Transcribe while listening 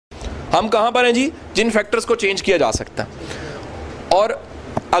हम कहाँ पर हैं जी? जिन फैक्टर्स को चेंज किया जा सकता है। और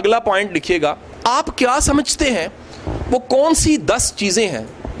अगला पॉइंट लिखिएगा, आप क्या समझते हैं वो कौन सी 10 चीजें हैं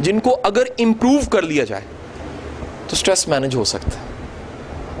जिनको अगर इंप्रूव कर लिया जाए तो स्ट्रेस मैनेज हो सकता है।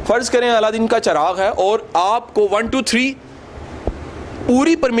 फर्ज करें अलादीन का चिराग है और आपको 1 2 3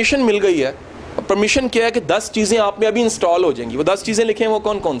 पूरी परमिशन मिल गई है। परमिशन क्या है कि 10 चीजें आप में अभी इंस्टॉल हो जाएंगी। वो 10 चीजें लिखें, वो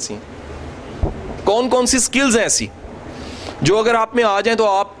कौन कौन सी हैं, कौन कौन सी स्किल्स हैं ऐसी जो अगर आप में आ जाएं तो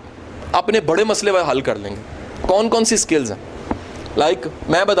आप अपने बड़े मसले वह हल कर लेंगे। कौन कौन सी स्किल्स हैं? लाइक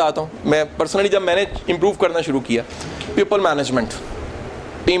मैं बताता हूँ, मैं पर्सनली जब मैंने इंप्रूव करना शुरू किया, people management,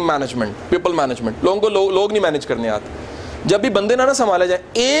 team management, people management. लोगों को लोग नहीं मैनेज करने आते। जब भी बंदे ना संभाला जाए,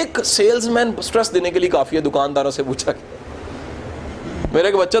 एक सेल्समैन स्ट्रेस देने के लिए काफ़ी है। दुकानदारों से पूछा, मेरा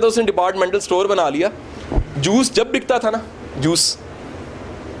एक बच्चा था, उसने डिपार्टमेंटल स्टोर बना लिया। जूस जब बिकता था ना, जूस,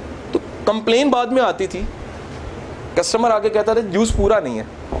 तो कंप्लेन बाद में आती थी, कस्टमर आके कहता था जूस पूरा नहीं है,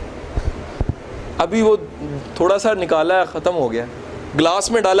 अभी वो थोड़ा सा निकाला है, ख़त्म हो गया,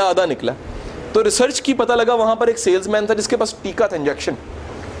 ग्लास में डाला आधा निकला। तो रिसर्च की पता लगा वहाँ पर एक सेल्समैन था जिसके पास टीका था, इंजेक्शन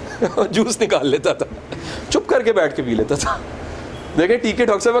जूस निकाल लेता था, चुप करके बैठ के पी लेता था। देखे टीके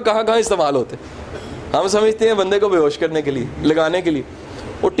डॉक्टर साहब कहाँ कहाँ इस्तेमाल होते। हम समझते हैं बंदे को बेहोश करने के लिए, लगाने के लिए,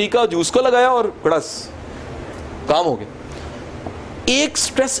 वो टीका जूस को लगाया और बड़स काम हो गया। एक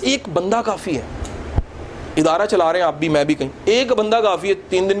स्ट्रेस, एक बंदा काफ़ी है। इदारा चला रहे हैं आप भी, मैं भी, कहीं एक बंदा काफ़ी है।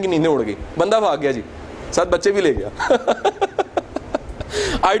 3 दिन की नींदें उड़ गई, बंदा भाग गया जी, साथ बच्चे भी ले गया।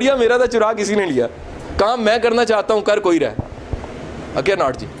 आइडिया मेरा था, चुरा किसी ने लिया। काम मैं करना चाहता हूं, कर कोई रहा। क्या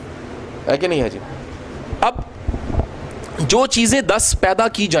नॉट जी, है कि नहीं है जी? अब जो चीजें 10 पैदा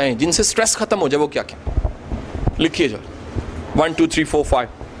की जाएं जिनसे स्ट्रेस खत्म हो जाए, वो क्या क्या लिखिए जो 1 2 3 4 5।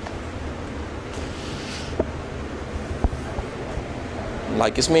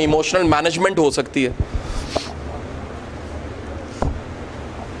 लाइक इसमें इमोशनल मैनेजमेंट हो सकती है,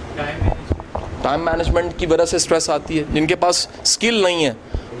 टाइम मैनेजमेंट की वजह से स्ट्रेस आती है। जिनके पास स्किल नहीं है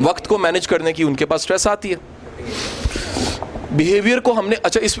वक्त को मैनेज करने की, उनके पास स्ट्रेस आती है। बिहेवियर को हमने,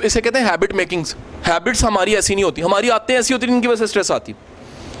 अच्छा इसे कहते हैं हैबिट मेकिंग्स। हैबिट्स हमारी ऐसी नहीं होती, हमारी आते हैं ऐसी होती है जिनकी वजह से स्ट्रेस आती।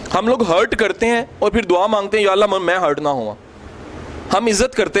 हम लोग हर्ट करते हैं और फिर दुआ मांगते हैं, या अल्लाह मैं हर्ट ना हुआ। हम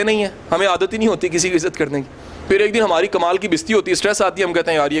इज्जत करते नहीं है, हमें आदत ही नहीं होती किसी की इज्जत करने की। फिर एक दिन हमारी कमाल की बिस्ती होती है, स्ट्रेस आती है, हम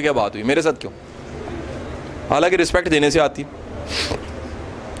कहते हैं यार ये क्या बात हुई, मेरे साथ क्यों, हालांकि रिस्पेक्ट देने से आती।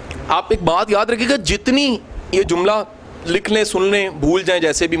 आप एक बात याद रखिएगा, जितनी ये जुमला लिख लें, सुन लें, भूल जाएं,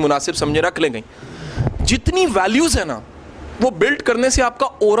 जैसे भी मुनासिब समझे रख लें, कहीं जितनी वैल्यूज है ना वो बिल्ड करने से आपका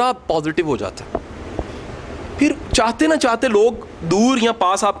ओरा पॉजिटिव हो जाता है। फिर चाहते ना चाहते लोग दूर या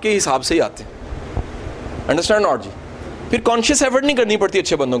पास आपके हिसाब से ही आते हैं। अंडरस्टैंड नॉट जी? फिर कॉन्शियस एफर्ट नहीं करनी पड़ती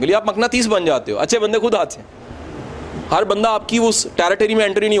अच्छे बंदों के लिए, आप मकनातीस बन जाते हो। अच्छे बंदे खुद आते हैं। हर बंदा आपकी उस टेरिटरी में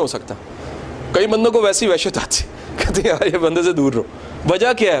एंट्री नहीं हो सकता। कई बंदों को वैसी वहशत आती है, कहते हैं यार ये बंदे से दूर रहो।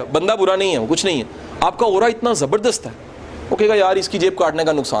 वजह क्या है? बंदा बुरा नहीं है, वो कुछ नहीं है, आपका ओरा इतना ज़बरदस्त है, वो कहेगा यार इसकी जेब काटने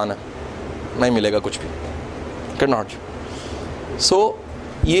का नुकसान है, नहीं मिलेगा कुछ भी। Can not. सो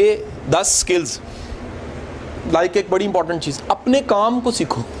ये 10 स्किल्स, लाइक एक बड़ी इंपॉर्टेंट चीज़, अपने काम को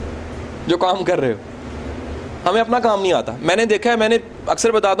सीखो जो काम कर रहे हो। हमें अपना काम नहीं आता। मैंने देखा है, मैंने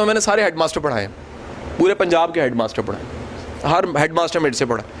अक्सर बताता हूँ, मैंने सारे हेडमास्टर पढ़ाए, पूरे पंजाब के हेडमास्टर पढ़ाए, हर हेडमास्टर मेरे से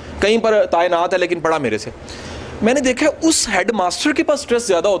पढ़ा, कहीं पर तैनात है लेकिन पढ़ा मेरे से। मैंने देखा है उस हेडमास्टर के पास स्ट्रेस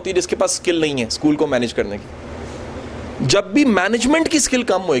ज़्यादा होती है जिसके पास स्किल नहीं है स्कूल को मैनेज करने की। जब भी मैनेजमेंट की स्किल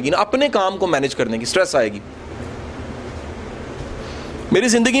कम होएगी ना, अपने काम को मैनेज करने की स्ट्रेस आएगी। मेरी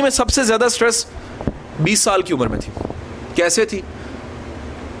ज़िंदगी में सबसे ज़्यादा स्ट्रेस 20 साल की उम्र में थी। कैसे थी?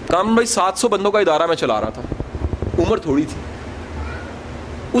 काम भाई 700 बंदों का इदारा में चला रहा था, उम्र थोड़ी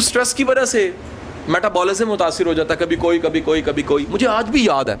थी। उस स्ट्रेस की वजह से मेटाबॉलिज्म मुतासिर हो जाता, कभी कोई कभी कोई कभी कोई। मुझे आज भी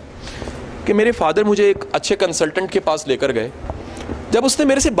याद है कि मेरे फादर मुझे एक अच्छे कंसल्टेंट के पास लेकर गए। जब उसने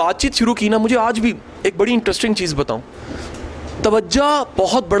मेरे से बातचीत शुरू की ना, मुझे आज भी एक बड़ी इंटरेस्टिंग चीज़ बताऊं, तवज्जो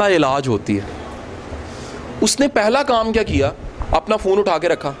बहुत बड़ा इलाज होती है। उसने पहला काम क्या किया, अपना फ़ोन उठा के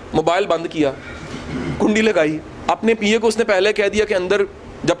रखा, मोबाइल बंद किया, कुंडी लगाई, अपने पीए को उसने पहले कह दिया कि अंदर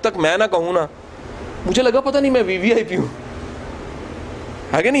जब तक मैं ना कहूँ ना। मुझे लगा पता नहीं मैं वीवीआईपी हूँ,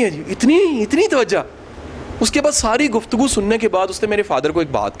 है कि नहीं है जी? इतनी तवज्जो। उसके बाद सारी गुफ्तगू सुनने के बाद उसने मेरे फादर को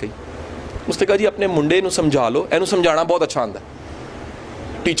एक बात कही। उसने कहा जी अपने मुंडे नू समझा लो, एनू समझाना बहुत अच्छा आंदा।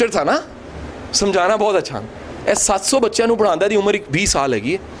 टीचर था ना, समझाना बहुत अच्छा आंदा। 700 बच्चों नू पढ़ांदा दी उम्र 20 साल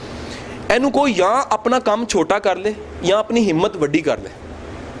हैगी। एनू को या अपना काम छोटा कर ले या अपनी हिम्मत वड्डी कर ले।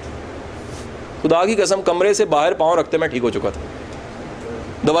 खुदा की कसम, कमरे से बाहर पाँव रखते मैं ठीक हो चुका था।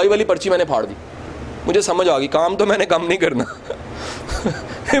 दवाई वाली पर्ची मैंने फाड़ दी, मुझे समझ आ गई काम तो मैंने कम नहीं करना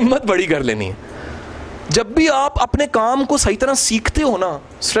हिम्मत बड़ी कर लेनी है। जब भी आप अपने काम को सही तरह सीखते हो ना,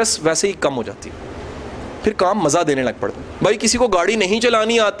 स्ट्रेस वैसे ही कम हो जाती है। फिर काम मज़ा देने लग पड़ता है। भाई किसी को गाड़ी नहीं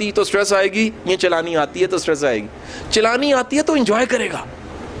चलानी आती तो स्ट्रेस आएगी, ये चलानी आती है तो स्ट्रेस आएगी। चलानी आती है तो एंजॉय करेगा,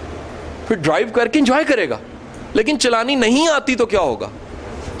 फिर ड्राइव करके एंजॉय करेगा, लेकिन चलानी नहीं आती तो क्या होगा,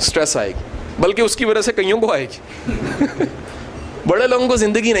 स्ट्रेस आएगी, बल्कि उसकी वजह से कईयों को आएगी। बड़े लोगों को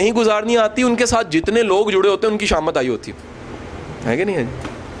ज़िंदगी नहीं गुजारनी आती, उनके साथ जितने लोग जुड़े होते हैं उनकी शामत आई होती है कि नहीं है?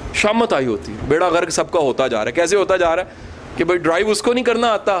 शामत आई होती है। बेड़ा गर्क सबका होता जा रहा है। कैसे होता जा रहा है कि भाई ड्राइव उसको नहीं करना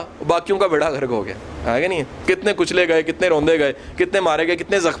आता, बाकियों का बेड़ा गर्क हो गया, है कि नहीं है? कितने कुचले गए, कितने रोंदे गए, कितने मारे गए,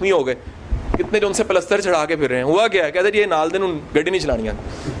 कितने जख्मी हो गए, कितने जो उनसे प्लस्तर चढ़ा के फिर रहे हैं। हुआ क्या है, कहते ये नाल दिन गड्डी नहीं चलानी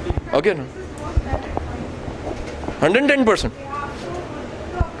आती। ओके ना, 110%।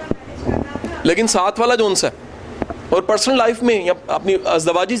 लेकिन साथ वाला जो उनसे और पर्सनल लाइफ में या अपनी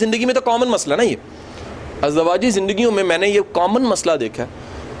अज़दवाजी ज़िंदगी में तो कॉमन मसला ना, ये अज़दवाजी ज़िंदगियों में मैंने ये कॉमन मसला देखा है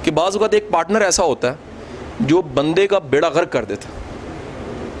कि बाज़ वक़्त एक पार्टनर ऐसा होता है जो बंदे का बेड़ा गर्क कर देता है।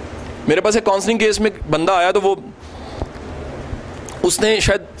 मेरे पास एक काउंसलिंग केस में बंदा आया तो वो उसने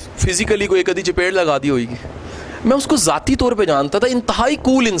शायद फिजिकली कोई कदी चपेट लगा दी होगी। मैं उसको ज़ाती तौर पे जानता था, इंतहाई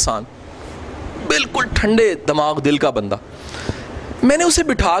कूल इंसान, बिल्कुल ठंडे दिमाग दिल का बंदा। मैंने उसे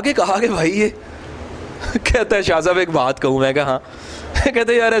बिठा के कहा कि भाई ये कहता है शाह साहब एक बात कहूँ। मैं कहा हाँ।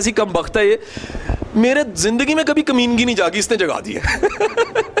 कहते यार ऐसी कम बख्त है ये, मेरे जिंदगी में कभी कमीनगी नहीं जागी, इसने जगा दी है।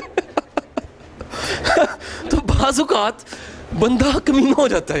 तो बाज़-औक़ात बंदा कमीना हो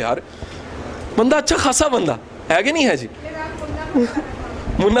जाता है यार, बंदा अच्छा खासा बंदा है कि नहीं है जी,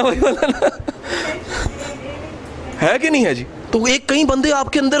 मुन्ना भाई वाला ना, है कि नहीं है जी। तो एक कई बंदे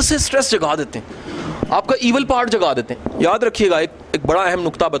आपके अंदर से स्ट्रेस जगा देते हैं, आपका ईवल पार्ट जगा देते हैं। याद रखिएगा, एक बड़ा अहम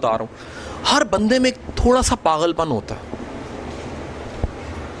नुक्ता बता रहा हूँ, हर बंदे में थोड़ा सा पागलपन होता है,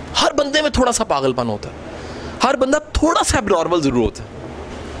 हर बंदे में थोड़ा सा पागलपन होता है, हर बंदा थोड़ा सा एब्नॉर्मल जरूर होता है,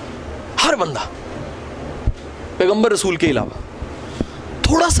 हर बंदा, पैगंबर रसूल के अलावा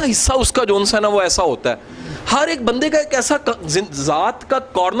थोड़ा सा हिस्सा उसका जो है ना वो ऐसा होता है। हर एक बंदे का एक ऐसा जात का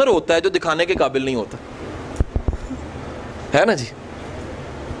कॉर्नर होता है जो दिखाने के काबिल नहीं होता, है ना जी।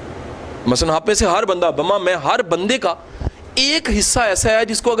 मसलन आप में से हर बंदा, बमा मैं, हर बंदे का एक हिस्सा ऐसा है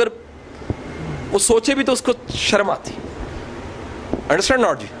जिसको अगर वो सोचे भी तो उसको शर्म आती। अंडरस्टैंड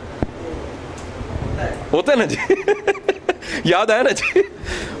नॉट जी? होता है ना जी। याद आया ना जी?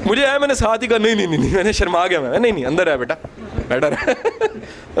 मुझे आया, मैंने साथ ही कहा नहीं नहीं नहीं, मैंने शर्मा गया, मैं नहीं नहीं अंदर है बेटा, बेटर है।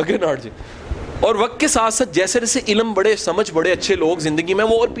 ओके नॉट जी। और वक्त के साथ साथ जैसे जैसे इल्म बड़े, समझ बड़े अच्छे लोग जिंदगी में,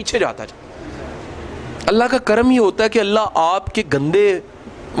 वो और पीछे जाता जाए। अल्लाह का करम ही होता है कि अल्लाह आपके गंदे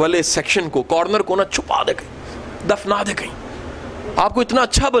वाले सेक्शन को, कॉर्नर को ना छुपा दे कहीं, दफना दे कहीं, आपको इतना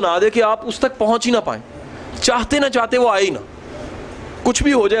अच्छा बना दे कि आप उस तक पहुंच ही ना पाए, चाहते ना चाहते वो आए ही ना। कुछ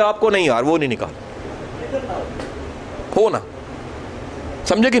भी हो जाए आपको नहीं यार वो नहीं निकाल हो ना,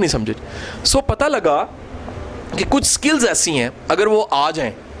 समझे कि नहीं समझे? सो पता लगा कि कुछ स्किल्स ऐसी हैं अगर वो आ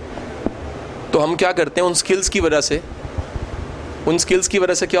जाएं तो हम क्या करते हैं, उन स्किल्स की वजह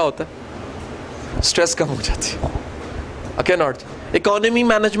से क्या होता है, स्ट्रेस कम हो जाती है। Okay not? Economy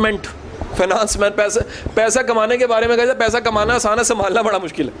management, finance में, पैसा कमाने के बारे में कहते हैं, पैसा कमाना आसान है, संभालना बड़ा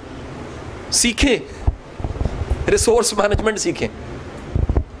मुश्किल है। सीखें, रिसोर्स मैनेजमेंट सीखें,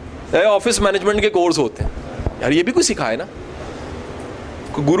 ऑफिस मैनेजमेंट के कोर्स होते हैं यार, ये भी कोई सिखाए ना,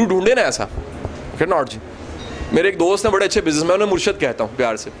 कोई गुरु ढूंढे ना ऐसा। ओके नॉट जी। मेरे एक दोस्त हैं बड़े अच्छे बिजनेसमैन, उन्हें मुर्शद कहता हूँ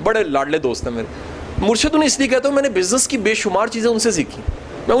प्यार से, बड़े लाडले दोस्त हैं मेरे। मुर्शद उन्हें इसलिए कहता हूँ, मैंने बिजनेस की बेशुमार चीज़ें उनसे सीखी।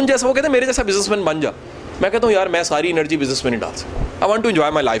 मैं उन जैसा, वो कहते हैं मेरे जैसा बिजनेसमैन बन जा। मैं कहता हूँ यार मैं सारी एनर्जी बिजनेस में नहीं डाल सकता, I want to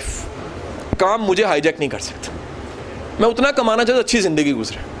enjoy my life, काम मुझे हाईजैक नहीं कर सकता, मैं उतना कमाना चाहता अच्छी ज़िंदगी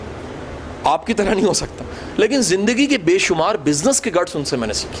गुजरे, आपकी तरह नहीं हो सकता। लेकिन ज़िंदगी के बेशुमार बिजनेस के गट्स उनसे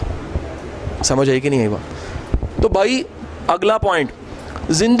मैंने सीखी। समझ आई कि नहीं आई बात? तो भाई अगला पॉइंट,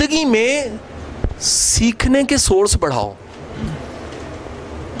 ज़िंदगी में सीखने के सोर्स बढ़ाओ।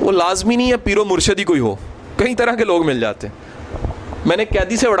 वो लाजमी नहीं है पीरो मुर्शदी कोई हो, कई तरह के लोग मिल जाते हैं। मैंने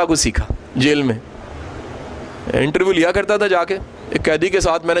कैदी से बड़ा कुछ सीखा, जेल में इंटरव्यू लिया करता था जाके, एक कैदी के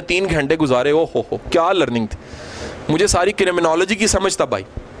साथ मैंने 3 घंटे गुजारे। ओ हो क्या लर्निंग थी। मुझे सारी क्रिमिनोलॉजी की समझ था भाई,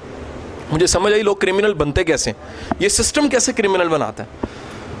 मुझे समझ आई लोग क्रिमिनल बनते कैसे, ये सिस्टम कैसे क्रिमिनल बनाता है,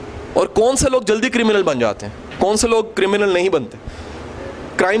 और कौन से लोग जल्दी क्रिमिनल बन जाते हैं, कौन से लोग क्रिमिनल नहीं बनते,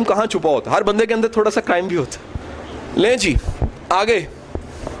 क्राइम कहाँ छुपा होता है। हर बंदे के अंदर थोड़ा सा क्राइम भी होता है। लें जी आगे,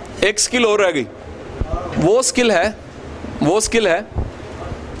 एक स्किल और रह गई, वो स्किल है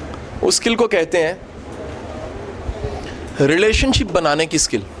उस स्किल को कहते हैं रिलेशनशिप बनाने की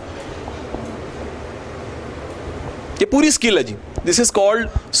स्किल। ये पूरी स्किल है जी, this is called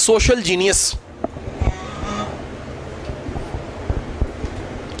social genius.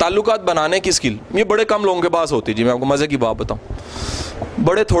 ताल्लुकात बनाने की स्किल, ये बड़े कम लोगों के पास होती है जी। मैं आपको मजे की बात बताऊं,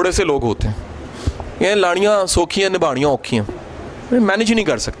 बड़े थोड़े से लोग होते हैं, ये लाड़ियां सोखियां निभाड़ियां औखियां, मैनेज ही नहीं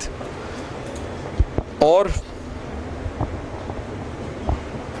कर सकते। और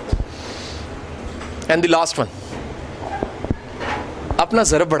एंड द लास्ट वन, अपना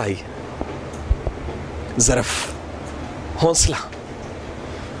ज़रफ़ बढ़ाइए, ज़रफ़, हौसला।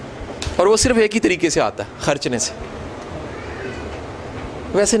 और वो सिर्फ एक ही तरीके से आता है, खर्चने से।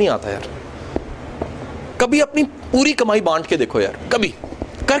 वैसे नहीं आता यार। कभी अपनी पूरी कमाई बांट के देखो यार, कभी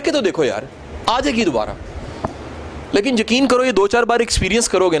करके तो देखो यार, आ जाएगी दोबारा। लेकिन यकीन करो, ये 2-4 बार एक्सपीरियंस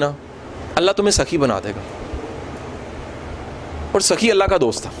करोगे ना, अल्लाह तुम्हें सखी बना देगा। और सखी अल्लाह का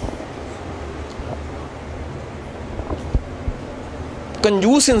दोस्त था।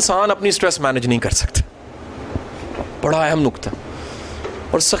 कंजूस इंसान अपनी स्ट्रेस मैनेज नहीं कर सकता, बड़ा अहम नुक्ता।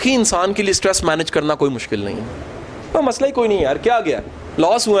 और सखी इंसान के लिए स्ट्रेस मैनेज करना कोई मुश्किल नहीं है। तो मसला ही कोई नहीं है यार, क्या गया,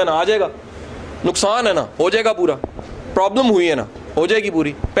 लॉस हुआ है ना, आ जाएगा। नुकसान है ना, हो जाएगा पूरा। प्रॉब्लम हुई है ना, हो जाएगी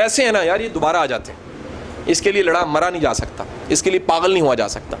पूरी। पैसे हैं ना यार, ये दोबारा आ जाते हैं। इसके लिए मरा नहीं जा सकता, इसके लिए पागल नहीं हुआ जा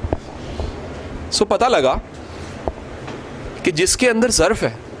सकता। सो पता लगा कि जिसके अंदर ज़र्फ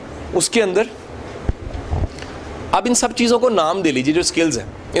है उसके अंदर, अब इन सब चीज़ों को नाम दे लीजिए जो स्किल्स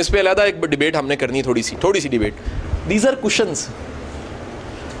हैं। इस पे अलग एक डिबेट हमने करनी, थोड़ी सी डिबेट। दीज आर कुशंस,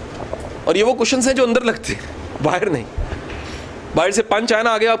 और ये वो कुशंस हैं जो अंदर लगते हैं, बाहर नहीं। बाहर से पंच आया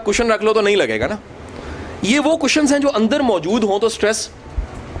ना, आगे आप कुशन रख लो तो नहीं लगेगा ना। ये वो कुशंस हैं जो अंदर मौजूद हों तो स्ट्रेस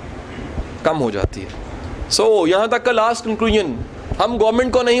कम हो जाती है। सो यहाँ तक का लास्ट कंक्लूजन, हम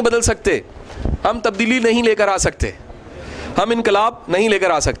गवर्नमेंट को नहीं बदल सकते, हम तब्दीली नहीं लेकर आ सकते, हम इनकलाब नहीं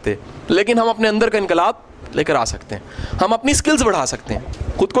लेकर आ सकते, लेकिन हम अपने अंदर का इनकलाब लेकर आ सकते हैं। हम अपनी स्किल्स बढ़ा सकते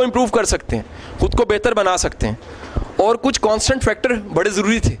हैं, खुद को इम्प्रूव कर सकते हैं, खुद को बेहतर बना सकते हैं। और कुछ कांस्टेंट फैक्टर बड़े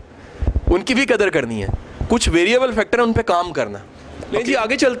ज़रूरी थे, उनकी भी कदर करनी है। कुछ वेरिएबल फैक्टर है, उन पे काम करना। लेकिन जी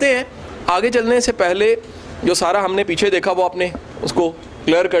आगे चलते हैं। आगे चलने से पहले जो सारा हमने पीछे देखा वो आपने उसको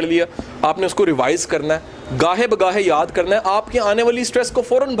क्लियर कर लिया, आपने उसको रिवाइज करना है, गाहे बगाहे याद करना है। आपके आने वाली स्ट्रेस को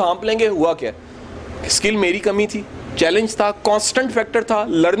फ़ौरन भांप लेंगे, हुआ क्या, स्किल मेरी कमी थी, चैलेंज था, कांस्टेंट फैक्टर था,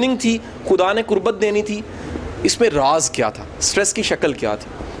 लर्निंग थी, खुदा ने कुर्बत देनी थी, इसमें राज क्या था, स्ट्रेस की शक्ल क्या थी।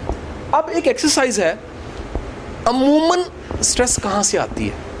 अब एक एक्सरसाइज है, अमूमन स्ट्रेस कहाँ से आती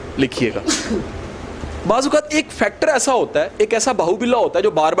है लिखिएगा। बाज़ औक़ात एक फैक्टर ऐसा होता है, एक ऐसा बाहुबिल्ला होता है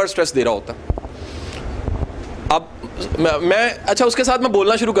जो बार बार स्ट्रेस दे रहा होता है। अब मैं अच्छा उसके साथ मैं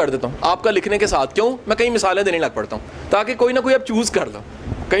बोलना शुरू कर देता हूँ, आपका लिखने के साथ। क्यों? मैं कई मिसालें देने लग पड़ता हूँ ताकि कोई ना कोई आप चूज़ कर लो।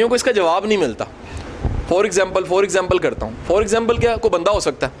 कईयों को इसका जवाब नहीं मिलता। फॉर एग्जाम्पल करता हूँ। फॉर एग्जाम्पल क्या, कोई बंदा हो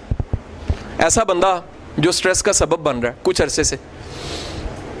सकता है, ऐसा बंदा जो स्ट्रेस का सबब बन रहा है कुछ अरसे से।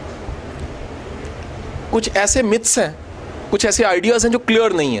 कुछ ऐसे मिथ्स हैं, कुछ ऐसे आइडियाज़ हैं जो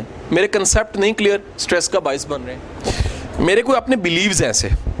क्लियर नहीं है, मेरे कंसेप्ट नहीं क्लियर, स्ट्रेस का बाइस बन रहे हैं। मेरे कोई अपने बिलीव्स हैं, ऐसे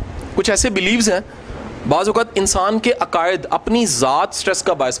कुछ ऐसे बिलीव्स हैं, बाज़ औक़ात इंसान के अकायद, अपनी ज़ात स्ट्रेस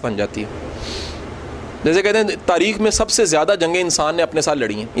का बाइस बन जाती है। जैसे कहते हैं तारीख़ में सबसे ज़्यादा जंगें इंसान ने अपने साथ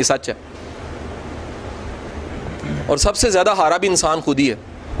लड़ी हैं, ये सच है। और सबसे ज़्यादा हारा भी इंसान खुद ही है,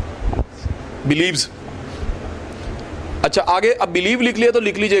 बिलीव्स। अच्छा आगे अब बिलीव लिख लिया तो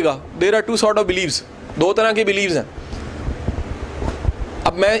लिख लीजिएगा, there are 2 sort of beliefs, 2 तरह के बिलीव्स हैं।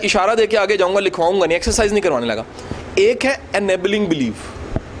 अब मैं इशारा देके आगे जाऊंगा, लिखवाऊंगा नहीं, एक्सरसाइज नहीं करवाने लगा। एक है एनेबलिंग बिलीव,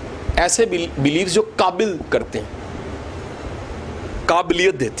 ऐसे बिलीव्स जो काबिल करते हैं,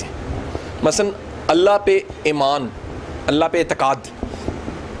 काबिलियत देते हैं। मसलन अल्लाह पे ईमान, अल्लाह पे एतकाद,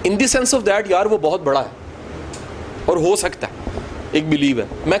 in the sense of that यार वो बहुत बड़ा है और हो सकता है, एक बिलीव है,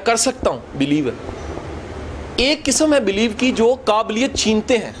 मैं कर सकता हूं, बिलीव है। एक किस्म है बिलीव की जो काबिलियत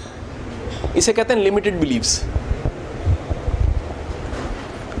छीनते हैं, इसे कहते हैं लिमिटेड बिलीव्स।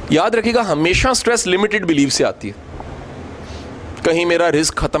 याद रखिएगा, हमेशा स्ट्रेस लिमिटेड बिलीव से आती है। कहीं मेरा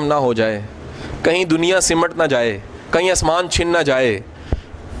रिस्क खत्म ना हो जाए, कहीं दुनिया सिमट ना जाए, कहीं आसमान छिन ना जाए,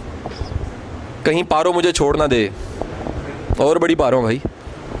 कहीं पारो मुझे छोड़ ना दे, और बड़ी पारो भाई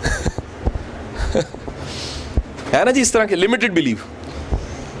है ना जी, इस तरह के लिमिटेड बिलीव।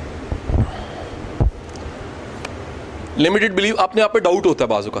 लिमिटेड बिलीव अपने आप पे डाउट होता है,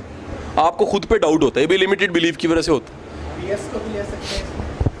 बाजू का आपको खुद पे डाउट होता है, ये भी लिमिटेड बिलीव की वजह से होता है।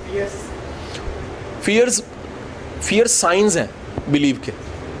 फियर साइंस हैं बिलीव के।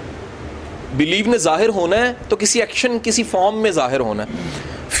 बिलीव ने जाहिर होना है तो किसी एक्शन, किसी फॉर्म में जाहिर होना है।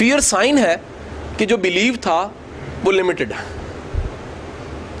 फियर साइन है कि जो बिलीव था वो लिमिटेड है,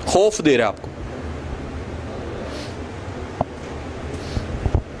 खौफ दे रहा है आपको।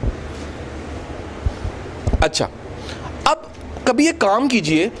 अच्छा, अब कभी ये काम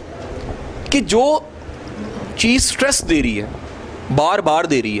कीजिए कि जो चीज़ स्ट्रेस दे रही है, बार बार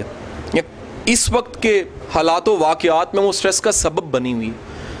दे रही है, या इस वक्त के हालातों वाक़यात में वो स्ट्रेस का सबब बनी हुई है,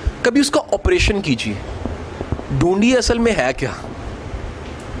 कभी उसका ऑपरेशन कीजिए, ढूंढिए असल में है क्या।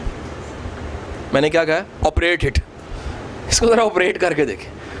 मैंने क्या कहा? Operate it. इसको ज़रा ऑपरेट करके देखें।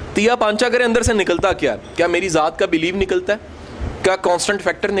 तिया पांचा करे अंदर से निकलता क्या? क्या मेरी ज़ात का बिलीव निकलता है? क्या कांस्टेंट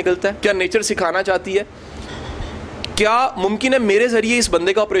फैक्टर निकलता है? क्या नेचर सिखाना चाहती है? क्या मुमकिन है मेरे ज़रिए इस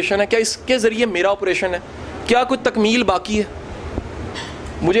बंदे का ऑपरेशन है? क्या इसके ज़रिए मेरा ऑपरेशन है? क्या कुछ तकमील बाकी है?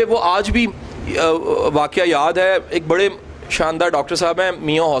 मुझे वो आज भी वाक़या याद है। एक बड़े शानदार डॉक्टर साहब हैं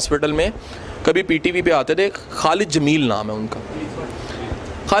मियाँ हॉस्पिटल में, कभी पीटीवी पे आते थे, खालिद जमील नाम है उनका।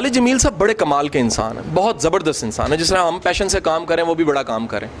 खालिद जमील साहब बड़े कमाल के इंसान हैं, बहुत ज़बरदस्त इंसान है। जिस तरह हम पैशन से काम करें वो भी बड़ा काम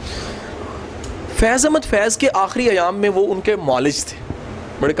करें। फैज़ अहमद फैज़ के आखिरी अयाम में वो उनके मौलिज थे,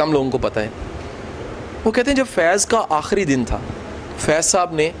 बड़े कम लोगों को पता है। वो कहते हैं जब फैज़ का आखिरी दिन था, फैज़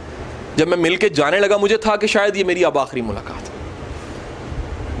साहब ने, जब मैं मिल के जाने लगा, मुझे था कि शायद ये मेरी अब आखिरी मुलाकात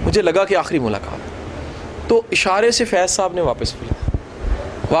है, मुझे लगा कि आखिरी मुलाकात। तो इशारे से फैज़ साहब ने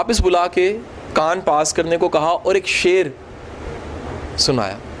वापस बुला के कान पास करने को कहा और एक शेर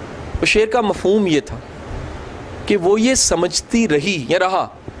सुनाया। वो शेर का मफहूम ये था कि वो ये समझती रही या रहा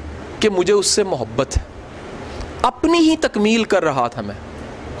कि मुझे उससे मोहब्बत है। अपनी ही तकमील कर रहा था मैं।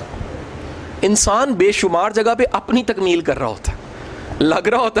 इंसान बेशुमार जगह पे अपनी तकमील कर रहा होता है। लग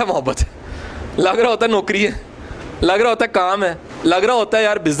रहा होता है मोहब्बत है, लग रहा होता है नौकरी है, लग रहा होता है काम है, लग रहा होता है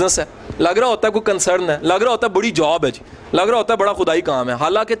यार बिजनेस है, लग रहा होता है कोई कंसर्न है, लग रहा होता है बड़ी जॉब है जी, लग रहा होता है बड़ा खुदाई काम है,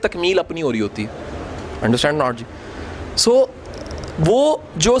 हालांकि तकमील अपनी हो रही होती है। अंडरस्टैंड नॉट जी? सो वो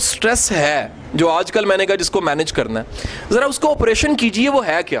जो स्ट्रेस है जो आजकल मैंने कहा जिसको मैनेज करना है, ज़रा उसको ऑपरेशन कीजिए। वो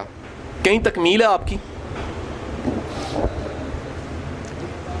है क्या? कहीं तकमील है आपकी?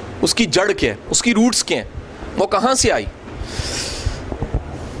 उसकी जड़ क्या है? उसकी रूट्स क्या हैं? वो कहाँ से आई?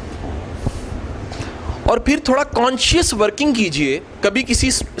 और फिर थोड़ा कॉन्शियस वर्किंग कीजिए कभी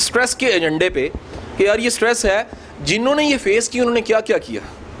किसी स्ट्रेस के एजेंडे पे कि यार ये स्ट्रेस है, जिन्होंने ये फेस किया उन्होंने क्या क्या किया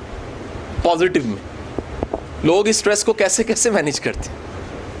पॉजिटिव में। लोग इस स्ट्रेस को कैसे कैसे मैनेज करते हैं।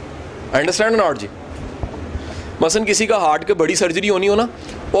 अंडरस्टैंड नॉट जी? मसलन किसी का हार्ट की बड़ी सर्जरी होनी हो ना,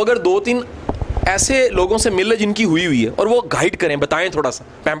 वो अगर 2-3 ऐसे लोगों से मिले जिनकी हुई है और वो गाइड करें, बताएं, थोड़ा सा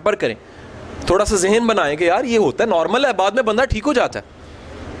पैम्पर करें, थोड़ा सा जहन बनाएं कि यार ये होता है, नॉर्मल है, बाद में बंदा ठीक हो जाता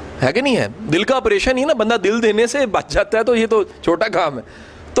है कि नहीं है? दिल का ऑपरेशन ही ना, बंदा दिल देने से बच जाता है, तो ये तो छोटा काम है।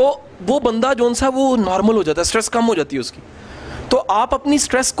 तो वो बंदा जोन सा वो नॉर्मल हो जाता है, स्ट्रेस कम हो जाती है उसकी। तो आप अपनी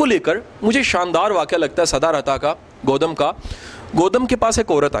स्ट्रेस को लेकर, मुझे शानदार वाक़या लगता है सदारता का, गोदम के पास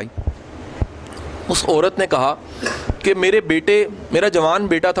एक औरत आई। उस औरत ने कहा कि मेरा जवान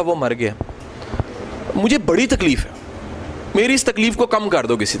बेटा था वो मर गया, मुझे बड़ी तकलीफ़ है, मेरी इस तकलीफ़ को कम कर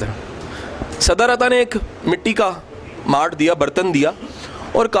दो किसी तरह। सदारता ने एक मिट्टी का मार्ट दिया, बर्तन दिया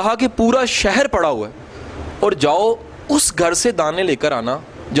और कहा कि पूरा शहर पड़ा हुआ है और जाओ उस घर से दाने लेकर आना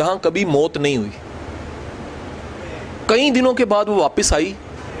जहां कभी मौत नहीं हुई। कई दिनों के बाद वो वापस आई,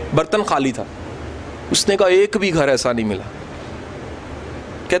 बर्तन खाली था। उसने कहा एक भी घर ऐसा नहीं मिला।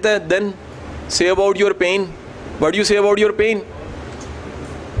 कहता है then say about your pain, what you say about your pain?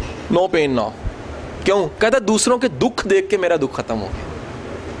 No pain now. क्यों? कहता है दूसरों के दुख देख के मेरा दुख खत्म हो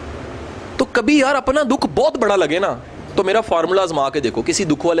गया। तो कभी यार अपना दुख बहुत बड़ा लगे ना, तो मेरा फार्मूला आजमा के देखो, किसी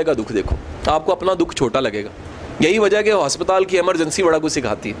दुख वाले का दुख देखो, आपको अपना दुख छोटा लगेगा। यही वजह कि अस्पताल की इमरजेंसी बड़ा कुछ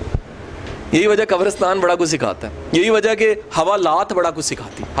सिखाती है, यही वजह कब्रिस्तान बड़ा कुछ सिखाता है, यही वजह कि हवालात बड़ा कुछ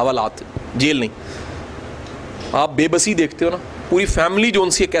सिखाती है। हवालात, जेल नहीं। आप बेबसी देखते हो ना, पूरी फैमिली जो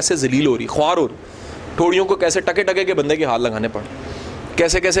उनसे कैसे जलील हो रही, ख्वार हो रही, ठोड़ियों को कैसे टके टके के बंदे के हाथ लगाने पड़े,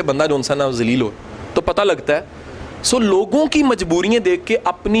 कैसे कैसे बंदा जो उनसा ना जलील हो, तो पता लगता है। सो लोगों की मजबूरियाँ देख के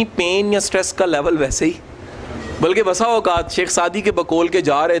अपनी पेन या स्ट्रेस का लेवल वैसे ही, बल्कि बसा औकात शेख सादी के बकोल के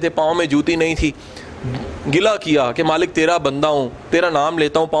जा रहे थे, पाँव में जूती नहीं थी, गिला किया कि मालिक तेरा बंदा हूँ, तेरा नाम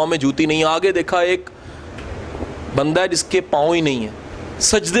लेता हूँ, पाँव में जूती नहीं। आगे देखा एक बंदा है जिसके पाँव ही नहीं है,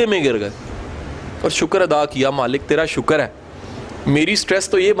 सजदे में गिर गए और शुक्र अदा किया, मालिक तेरा शुक्र है, मेरी स्ट्रेस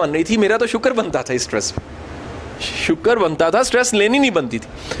तो ये बन रही थी, मेरा तो शुक्र बनता था, स्ट्रेस शुक्र बनता था, स्ट्रेस लेनी नहीं बनती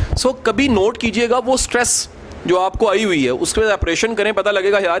थी। सो कभी नोट कीजिएगा वो स्ट्रेस जो आपको आई हुई है, उसके बाद ऑपरेशन करें, पता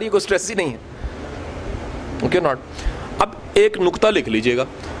लगेगा यार ये कोई स्ट्रेस ही नहीं है। Okay not? अब एक नुक्ता लिख लीजिएगा,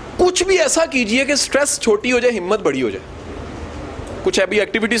 कुछ भी ऐसा कीजिए कि स्ट्रेस छोटी हो जाए, हिम्मत बड़ी हो जाए। कुछ अभी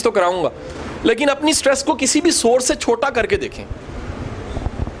एक्टिविटीज तो कराऊंगा, लेकिन अपनी स्ट्रेस को किसी भी सोर्स से छोटा करके देखें।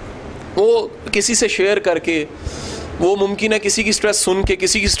 वो किसी से शेयर करके, वो मुमकिन है किसी की स्ट्रेस सुन के,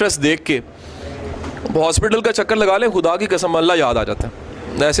 किसी की स्ट्रेस देख के। हॉस्पिटल का चक्कर लगा लें, खुदा की कसम अल्लाह याद आ जाता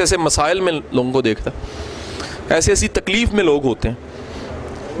है। ऐसे ऐसे मसाइल में लोगों को देखता, ऐसी ऐसी तकलीफ में लोग होते हैं।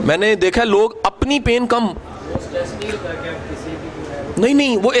 मैंने देखा लोग अपनी पेन कम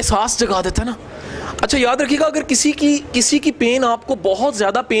नहीं, वो एहसास जगा देता है ना। अच्छा याद रखिएगा, अगर किसी की पेन आपको बहुत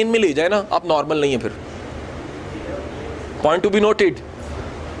ज़्यादा पेन में ले जाए ना, आप नॉर्मल नहीं है फिर। Point to be noted.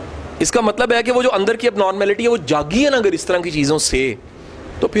 इसका मतलब है कि वो जो अंदर की अब नॉर्मेलिटी है वो जागी है ना अगर इस तरह की चीज़ों से,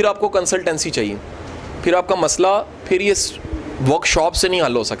 तो फिर आपको कंसल्टेंसी चाहिए। फिर आपका मसला फिर ये वर्कशॉप से नहीं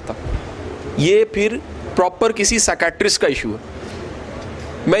हल हो सकता, ये फिर प्रॉपर किसी साइकेट्रिस्ट का इशू है।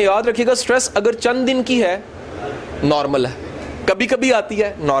 मैं याद रखिएगा, स्ट्रेस अगर चंद दिन की है नॉर्मल है, कभी कभी आती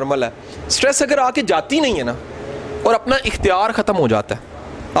है नॉर्मल है। स्ट्रेस अगर आके जाती नहीं है ना और अपना इख्तियार ख़त्म हो जाता है,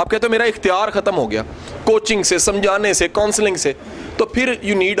 आप कहते हो मेरा इख्तियार ख़त्म हो गया कोचिंग से, समझाने से, काउंसलिंग से, तो फिर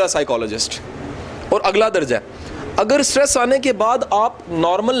यू नीड अ साइकोलॉजिस्ट। और अगला दर्जा है, अगर स्ट्रेस आने के बाद आप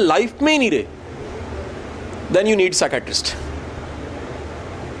नॉर्मल लाइफ में ही नहीं रहे, देन यू नीड साइकेट्रिस्ट।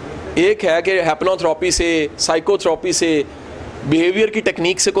 एक है कि हैप्नोथेरेपी से, साइकोथेरेपी से, बिहेवियर की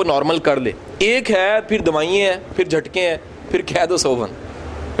टेक्निक से को नॉर्मल कर ले, एक है फिर दवाइयाँ हैं, फिर झटके हैं, फिर कह दो सोवन,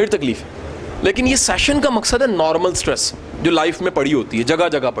 फिर तकलीफ है। लेकिन ये सेशन का मकसद है नॉर्मल स्ट्रेस जो लाइफ में पड़ी होती है, जगह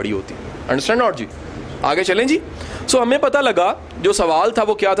जगह पड़ी होती है। अंडरस्टैंड नॉट जी? आगे चलें जी। सो हमें पता लगा जो सवाल था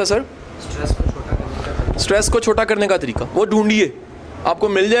वो क्या था सर? स्ट्रेस को छोटा करने का तरीका। वो ढूंढिए, आपको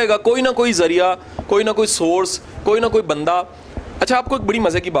मिल जाएगा कोई ना कोई जरिया, कोई ना कोई सोर्स, कोई ना कोई बंदा। अच्छा, आपको एक बड़ी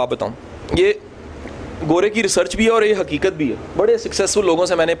मज़े की बात बताऊं, ये गोरे की रिसर्च भी है और ये हकीकत भी है। बड़े सक्सेसफुल लोगों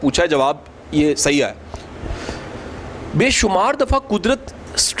से मैंने पूछा है, जवाब ये सही आया। बेशुमार दफ़ा कुदरत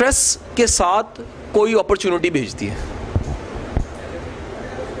स्ट्रेस के साथ कोई अपॉर्चुनिटी भेजती है।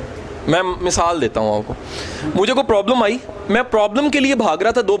 मैं मिसाल देता हूँ आपको, मुझे कोई प्रॉब्लम आई, मैं प्रॉब्लम के लिए भाग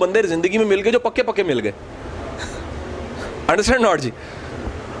रहा था, दो बंदे जिंदगी में मिल गए जो पक्के पक्के मिल गए। अंडरस्टैंड नॉट जी?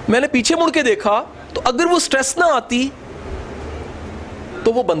 मैंने पीछे मुड़ के देखा तो अगर वो स्ट्रेस ना आती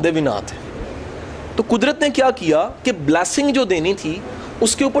तो वो बंदे भी ना आते। तो कुदरत ने क्या किया कि ब्लेसिंग जो देनी थी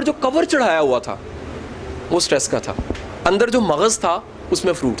उसके ऊपर जो कवर चढ़ाया हुआ था वो स्ट्रेस का था, अंदर जो मगज था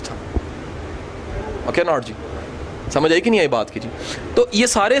उसमें फ्रूट था। ओके नॉट जी? समझ आई कि नहीं आई बात कीजिए? तो ये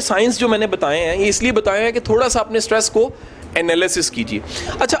सारे साइंस जो मैंने बताए हैं ये इसलिए बताए हैं कि थोड़ा सा अपने स्ट्रेस को एनालिसिस कीजिए।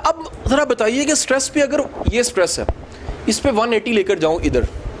 अच्छा, अब ज़रा बताइए कि स्ट्रेस पे, अगर ये स्ट्रेस है, इस पे 180 लेकर जाऊं इधर,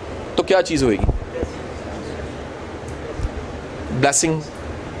 तो क्या चीज़ होएगी? Blessing,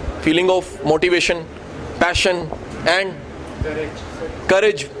 feeling of motivation, passion and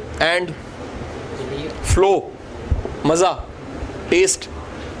courage and flow, मज़ा, टेस्ट,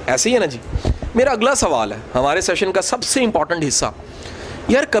 ऐसे ही है ना जी? मेरा अगला सवाल है, हमारे सेशन का सबसे इंपॉर्टेंट हिस्सा,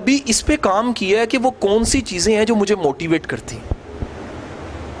 यार कभी इस पे काम किया है कि वो कौन सी चीज़ें हैं जो मुझे मोटिवेट करती हैं?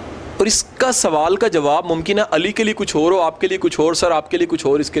 और इसका सवाल का जवाब मुमकिन है अली के लिए कुछ और हो, आपके लिए कुछ और, सर आपके लिए कुछ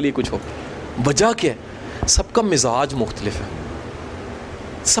और, इसके लिए कुछ और। वजह क्या है? सबका मिजाज मुख्तलिफ है,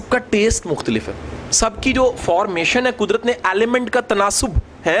 सबका टेस्ट मुख्तलिफ है, सबकी जो फॉर्मेशन है, कुदरत ने एलिमेंट का तनासुब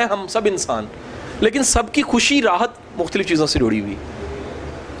है, हम सब इंसान, लेकिन सबकी खुशी राहत मुख्तलिफ चीज़ों से जुड़ी हुई।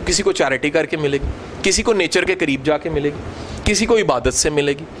 किसी को चैरिटी करके मिलेगी, किसी को नेचर के करीब जाके मिलेगी, किसी को इबादत से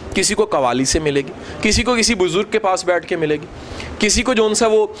मिलेगी, किसी को कवाली से मिलेगी, किसी को किसी बुजुर्ग के पास बैठ के मिलेगी, किसी को जो उनसा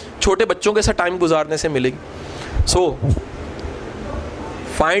वो छोटे बच्चों के साथ टाइम गुजारने से मिलेगी। So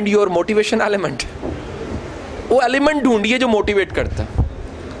find your motivation element. वो एलिमेंट ढूंढिए जो मोटिवेट करता है।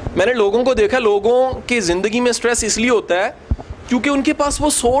 मैंने लोगों को देखा, लोगों की ज़िंदगी में स्ट्रेस इसलिए होता है क्योंकि उनके पास वो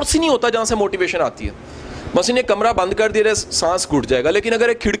सोर्स ही नहीं होता जहाँ से मोटिवेशन आती है। बस इन्हें कमरा बंद कर दिया, सांस घुट जाएगा, लेकिन अगर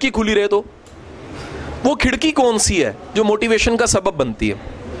एक खिड़की खुली रहे तो वो खिड़की कौन सी है जो मोटिवेशन का सबब बनती है?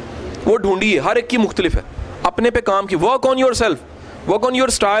 वो ढूंढिए, हर एक की मुख्तलिफ है। अपने पे काम की, work on your self, work on your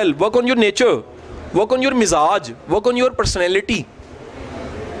style, work on your nature, work on your मिजाज, work on your personality,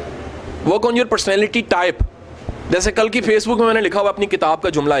 work on your personality type. जैसे कल की फेसबुक में मैंने लिखा हुआ अपनी किताब का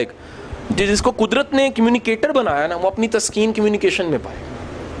जुमला, एक जिसको कुदरत ने कम्युनिकेटर बनाया ना, वो अपनी तस्कीन कम्युनिकेशन में पाए।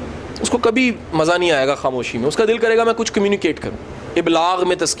 उसको कभी मज़ा नहीं आएगा खामोशी में, उसका दिल करेगा मैं कुछ कम्युनिकेट करूँ, इबलाग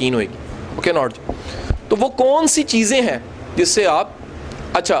में तस्कीन होएगी। Okay not? तो वो कौन सी चीज़ें हैं जिससे आप,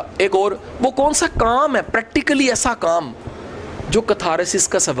 अच्छा एक और, वो कौन सा काम है प्रैक्टिकली ऐसा काम जो कैथारसिस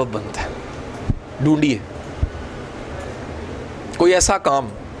का सबब बनता है? ढूंढिए कोई ऐसा काम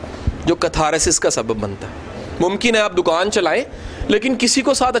जो कैथारसिस का सबब बनता है। मुमकिन है आप दुकान चलाएं लेकिन किसी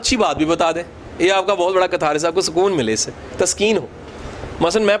को साथ अच्छी बात भी बता दें, ये आपका बहुत बड़ा कैथारसिस, आपको सुकून मिले, इससे तस्कीन हो।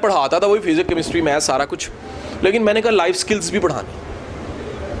 मसलन मैं पढ़ाता था वही फिजिक्स, केमिस्ट्री, मैथ, सारा कुछ, लेकिन मैंने कहा लाइफ स्किल्स भी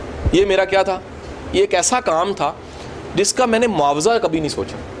पढ़ानी। ये मेरा क्या था? ये एक ऐसा काम था जिसका मैंने मुआवजा कभी नहीं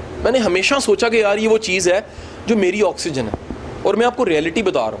सोचा। मैंने हमेशा सोचा कि यार ये वो चीज़ है जो मेरी ऑक्सीजन है। और मैं आपको रियलिटी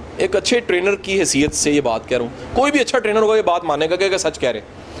बता रहा हूँ, एक अच्छे ट्रेनर की हैसियत से ये बात कह रहा हूँ। कोई भी अच्छा ट्रेनर होगा ये बात मानेगा कि सच कह रहे हैं।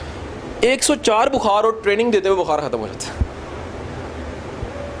 104 बुखार और ट्रेनिंग देते हुए बुखार ख़त्म हो जाता है,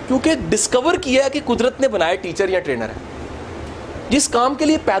 क्योंकि डिस्कवर किया है कि कुदरत ने बनाए टीचर या ट्रेनर है। जिस काम के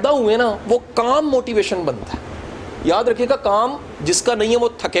लिए पैदा हुए ना वो काम मोटिवेशन बनता है। याद रखिएगा, काम जिसका नहीं है वो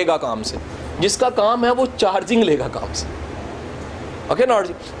थकेगा काम से, जिसका काम है वो चार्जिंग लेगा काम से। ओके नॉट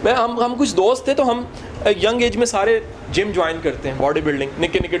जी? हम कुछ दोस्त थे, तो हम यंग एज में सारे जिम ज्वाइन करते हैं, बॉडी बिल्डिंग,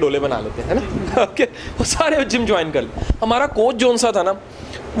 निके निके डोले बना लेते हैं, है ना? ओके, वो सारे जिम ज्वाइन कर ले। हमारा कोच जो सा था ना,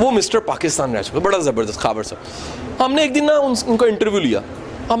 वो मिस्टर पाकिस्तान रह चुका, बड़ा ज़बरदस्त खाबर सा। हमने एक दिन ना उनका इंटरव्यू लिया।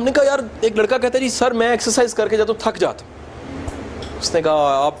 हमने कहा यार, एक लड़का कहता है जी सर मैं एक्सरसाइज करके जाता हूँ, थक जाता हूँ। उसने कहा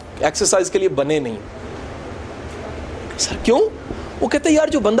आप एक्सरसाइज के लिए बने नहीं। सर क्यों? वो कहते हैं यार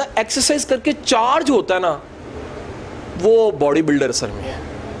जो बंदा एक्सरसाइज करके चार्ज होता है ना, वो बॉडी बिल्डर असल में है।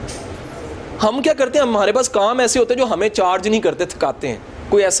 हम क्या करते हैं, हमारे पास काम ऐसे होते हैं जो हमें चार्ज नहीं करते, थकाते हैं।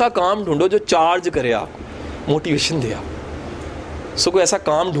 कोई ऐसा काम ढूंढो जो चार्ज करे, आप मोटिवेशन दे आप। सो कोई ऐसा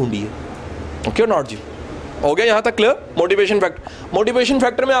काम ढूंढिए। ओके नॉट जी? हो गया यहाँ तक clear? Motivation factor. Motivation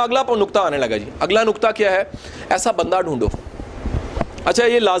factor में अगला नुक्ता आने लगा जी। अगला नुक्ता क्या है? ऐसा बंदा ढूंढो। अच्छा,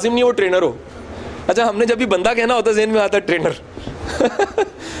 ये लाजिम नहीं वो ट्रेनर हो। अच्छा, हमने जब भी बंदा कहना होता है ज़हन में आता है ट्रेनर।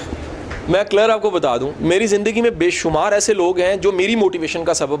 मैं क्लियर आपको बता दूं, मेरी ज़िंदगी में बेशुमार ऐसे लोग हैं जो मेरी मोटिवेशन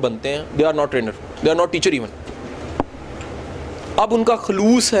का सबब बनते हैं। They are not trainer, they are not teacher even. अब उनका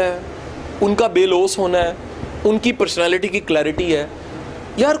खलूस है, उनका बेलोस होना है, उनकी पर्सनालिटी की क्लैरिटी है।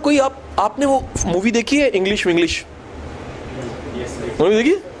 यार कोई आपने वो मूवी देखी है इंग्लिश विंग्लिश? मूवी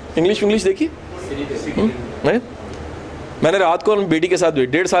देखी? इंग्लिश विंग्लिश देखी? मैंने रात को बेटी के साथ,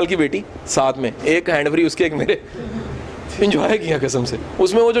 1.5 साल की बेटी साथ में, एक हैंड फ्री उसके एक मेरे, इंजॉय किया कसम से।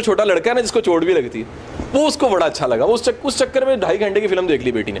 उसमें वो जो छोटा लड़का है ना जिसको चोट भी लगती है, वो उसको बड़ा अच्छा लगा। उस चक्कर में 2.5 घंटे की फिल्म देख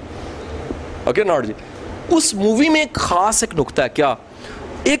ली बेटी ने। ओके नॉट जी? उस मूवी में एक खास एक नुक्ता है। क्या?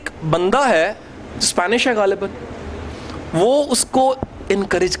 एक बंदा है, स्पेनिश है गालिबन, वो उसको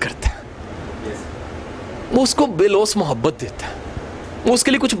इनकरेज करता है, वो उसको बेलोस मोहब्बत देता है, वो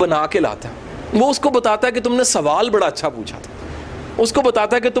उसके लिए कुछ बना के लाता है, वो उसको बताता है कि तुमने सवाल बड़ा अच्छा पूछा था, उसको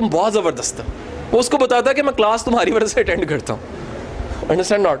बताता है कि तुम बहुत ज़बरदस्त हो, वो उसको बताता है कि मैं क्लास तुम्हारी वजह से अटेंड करता हूँ।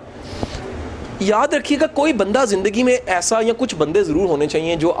 Understand not? याद रखिएगा, कोई बंदा ज़िंदगी में ऐसा, या कुछ बंदे ज़रूर होने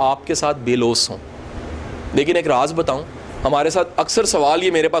चाहिए जो आपके साथ बेलोस हों। लेकिन एक राज बताऊँ, हमारे साथ अक्सर सवाल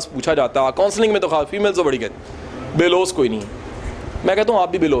ये मेरे पास पूछा जाता है, काउंसलिंग में तो खास फीमेल से बड़ी कहती बेलोस कोई नहीं है। मैं कहता हूँ आप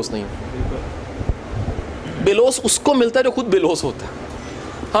भी बेलोस नहीं हो। बेलोस उसको मिलता है जो खुद बेलोस होता है।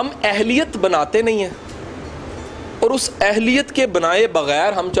 हम अहलियत बनाते नहीं हैं, और उस अहलियत के बनाए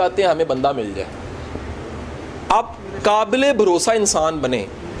बगैर हम चाहते हैं हमें बंदा मिल जाए। आप काबिल भरोसा इंसान बने।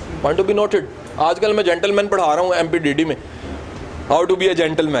 Point to be noted. आजकल मैं जेंटलमैन पढ़ा रहा हूँ MPDD में, how to be a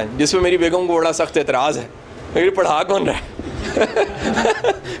gentleman, जिसमें मेरी बेगम को बड़ा सख्त एतराज़ है। मेरी पढ़ा कौन रहा है?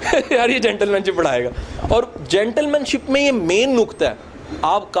 यार ये जेंटलमैनशिप पढ़ाएगा। और जेंटलमैनशिप में ये मेन नुक्ता है,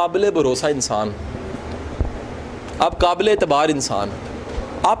 आप काबिल भरोसा इंसान, आप काबिल एतबार इंसान,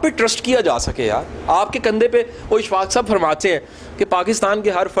 आप पे ट्रस्ट किया जा सके। यार आपके कंधे पे, वो इशफाक साहब फरमाते हैं कि पाकिस्तान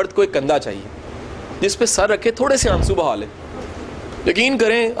के हर फर्द को एक कंधा चाहिए जिस पे सर रखे, थोड़े से आंसू बहा ले। यकीन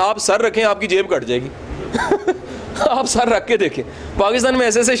करें, आप सर रखें आपकी जेब कट जाएगी। आप सर रख के देखें, पाकिस्तान में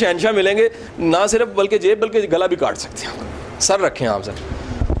ऐसे ऐसे शहनशाह मिलेंगे, ना सिर्फ बल्कि जेब बल्कि गला भी काट सकते हैं। सर रखें आप सर।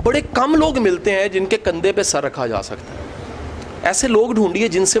 बड़े कम लोग मिलते हैं जिनके कंधे पे सर रखा जा सकता है। ऐसे लोग ढूंढिए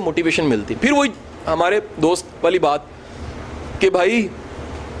जिनसे मोटिवेशन मिलती। फिर वही हमारे दोस्त वाली बात कि भाई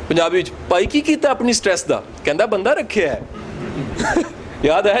पंजाबी पाई की कीता अपनी स्ट्रेस दा, कहता बंदा रखे है।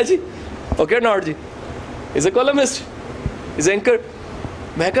 याद है जी? Okay not ji? Is a columnist, is anchor.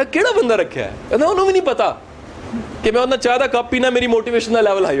 मैं कहा केड़ा बंदा रखे है? कहता उन्होंने भी नहीं पता कि मैं उन्हें चाह दा कप पीना मेरी मोटिवेशन का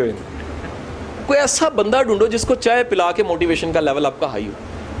लेवल हाई हो। कोई ऐसा बंदा ढूंढो जिसको चाय पिला के मोटिवेशन का लेवल आपका हाई हो,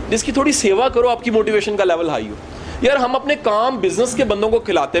 जिसकी थोड़ी सेवा करो, आपकी मोटिवेशन का लेवल हाई हो। यार हम अपने काम बिजनेस के बंदों को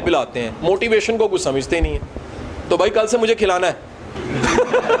खिलाते पिलाते हैं, मोटिवेशन को कुछ समझते नहीं है। तो भाई कल से मुझे खिलाना है।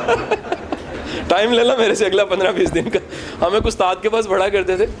 टाइम ले लो मेरे से अगला 15-20 दिन का। हम एक उस्ताद के पास पढ़ा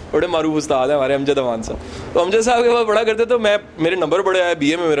करते थे, बड़े मारूफ उस्ताद है हमारे, अमजद अमान साहब। तो अमजद साहब के पास पढ़ा करते तो मेरे नंबर बड़े आए,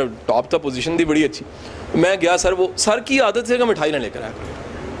 BA में मेरा टॉप था, पोजीशन थी बड़ी अच्छी। मैं गया, सर की आदत से मिठाई ना लेकर आया।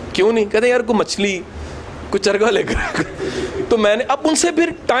 क्यों नहीं? कहते यार कोई मछली, कोई चरगा लेकर। तो मैंने अब उनसे फिर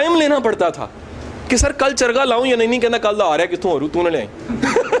टाइम लेना पड़ता था कि सर कल चरगा लाऊं या नहीं। कहना कल आ रहा है कितों और तूने ले आई।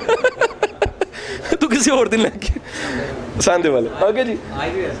 तो किसी और दिन लेके सांदे वाले। ओके जी।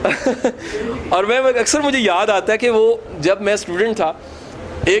 और मैं अक्सर, मुझे याद आता है कि वो जब मैं स्टूडेंट था,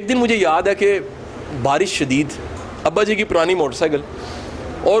 एक दिन मुझे याद है कि बारिश शदीद, अब्बा जी की पुरानी मोटरसाइकिल,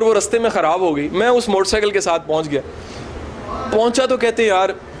 और वो रास्ते में ख़राब हो गई। मैं उस मोटरसाइकिल के साथ पहुंचा तो कहते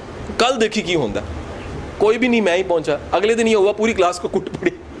यार कल देखी की होंदा। कोई भी नहीं, मैं ही पहुंचा। अगले दिन ये हुआ, पूरी क्लास को कुट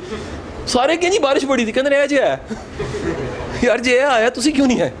पड़ी। सारे क्या जी बारिश पड़ी थी, कहते रह जे है यार, जे आया तुसी क्यों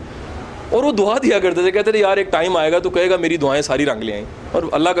नहीं आए? और वो दुआ दिया करते थे, कहते थे यार एक टाइम आएगा तो कहेगा मेरी दुआएं सारी रंग ले आई। और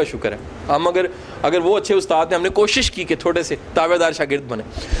अल्लाह का शुक्र है, हम अगर वो अच्छे उस्ताद हैं, हमने कोशिश की कि थोड़े से ताबेदार शागिर्द बने।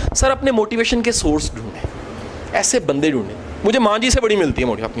 सर अपने मोटिवेशन के सोर्स ढूंढें, ऐसे बंदे ढूंढें। मुझे माँ जी से बड़ी मिलती है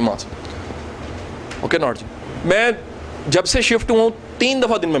मोटी, अपनी माँ से। ओके नॉट जी? मैं जब से शिफ्ट हुआ हूँ 3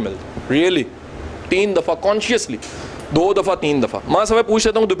 दफ़ा दिन में मिलता, रियली 3 दफ़ा कॉन्शियसली। 2 दफ़ा 3 दफ़ा माँ सब पूछ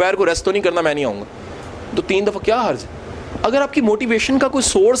लेता हूँ दोपहर को रेस्ट तो नहीं करना, मैं नहीं आऊँगा, तो 3 दफ़ा क्या हर्ज है? अगर आपकी मोटिवेशन का कोई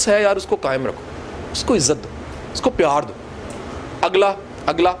सोर्स है यार, उसको कायम रखो, उसको इज्जत दो, उसको प्यार दो। अगला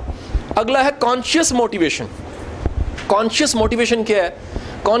अगला अगला है कॉन्शियस मोटिवेशन। कॉन्शियस मोटिवेशन क्या है?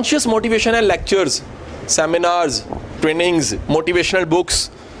 कॉन्शियस मोटिवेशन है lectures, seminars, trainings, motivational books,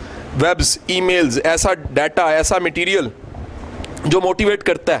 webs, emails, ऐसा डाटा, ऐसा मटेरियल जो मोटिवेट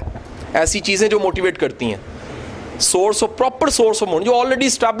करता है, ऐसी चीज़ें जो मोटिवेट करती हैं। Source of proper source of motivation जो ऑलरेडी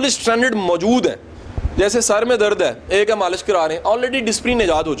स्टैब्लिश्ड स्टैंडर्ड मौजूद है। जैसे सर में दर्द है, एक है मालिश करा रहे हैं, ऑलरेडी डिस्प्रिन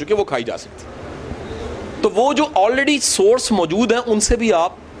ईजाद हो चुके, वो खाई जा सकती। तो वो जो ऑलरेडी सोर्स मौजूद हैं उनसे भी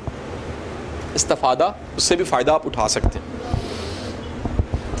आप इस्तिफादा, उससे भी फ़ायदा आप उठा सकते हैं।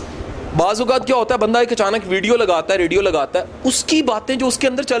 बाज़ औक़ात क्या होता है, बंदा एक अचानक वीडियो लगाता है, रेडियो लगाता है, उसकी बातें जो उसके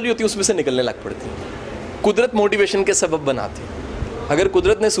अंदर चल रही होती है उसमें से निकलने लग पड़ती हैं। कुदरत मोटिवेशन के सबब बनाती है। अगर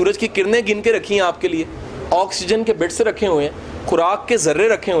कुदरत ने सूरज की किरणें गिन के रखी हैं आपके लिए, ऑक्सीजन के बिट्स रखे हुए हैं, खुराक के ज़र्रे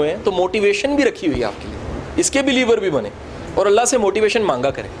रखे हुए हैं, तो मोटिवेशन भी रखी हुई है आपके लिए। इसके भी लीवर भी बने और अल्लाह से मोटिवेशन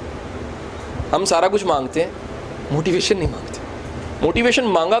मांगा करें। हम सारा कुछ मांगते हैं, मोटिवेशन नहीं मांगते। मोटिवेशन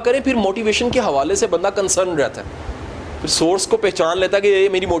मांगा करें, फिर मोटिवेशन के हवाले से बंदा कंसर्न रहता है, फिर सोर्स को पहचान लेता है कि ये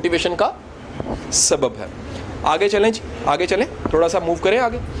मेरी मोटिवेशन का सबब है। आगे चलें जी, आगे चलें, थोड़ा सा मूव करें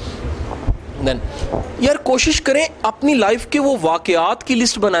आगे। देन यार कोशिश करें अपनी लाइफ के वो वाक़यात की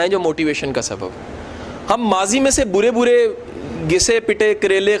लिस्ट बनाएं जो मोटिवेशन का सबब। हम माजी में से बुरे बुरे घिसे पिटे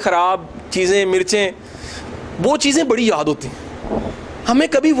करेले ख़राब चीज़ें, मिर्चें, वो चीज़ें बड़ी याद होती हैं। हमें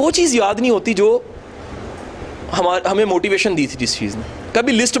कभी वो चीज़ याद नहीं होती जो हमें मोटिवेशन दी थी जिस चीज़ ने।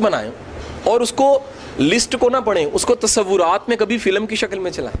 कभी लिस्ट बनाएं और उसको लिस्ट को ना पढ़ें, उसको तस्वुरात में कभी फिल्म की शक्ल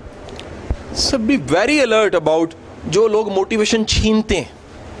में चलाएं। सब बी वेरी अलर्ट अबाउट जो लोग मोटिवेशन छीनते हैं,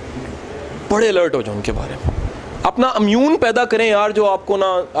 बड़े अलर्ट हो जाओ उनके बारे में। अपना इम्यून पैदा करें यार जो आपको ना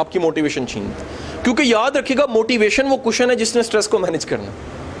आपकी मोटिवेशन छीनते, क्योंकि याद रखिएगा मोटिवेशन वो कुशन है जिसने स्ट्रेस को मैनेज करना।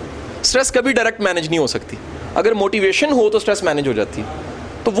 स्ट्रेस कभी डायरेक्ट मैनेज नहीं हो सकती, अगर मोटिवेशन हो तो स्ट्रेस मैनेज हो जाती है।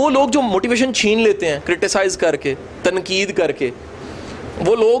 तो वो लोग जो मोटिवेशन छीन लेते हैं क्रिटिसाइज करके, तनकीद करके,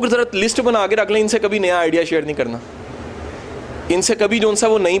 वो लोग ज़रा लिस्ट बना के रख लें, इनसे कभी नया आइडिया शेयर नहीं करना, इनसे कभी जो सा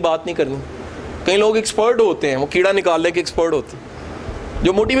वो नई बात नहीं करनी। कई लोग एक्सपर्ट होते हैं, वो कीड़ा निकालने के एक्सपर्ट होते हैं।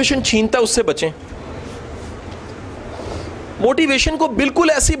 जो मोटिवेशन छीनता है उससे बचें। मोटिवेशन को बिल्कुल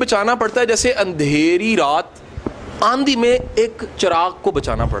ऐसे ही बचाना पड़ता है जैसे अंधेरी रात आंधी में एक चिराग को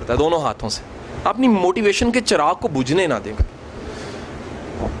बचाना पड़ता है, दोनों हाथों से। अपनी मोटिवेशन के चिराग को बुझने ना देगा।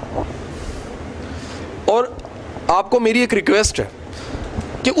 और आपको मेरी एक रिक्वेस्ट है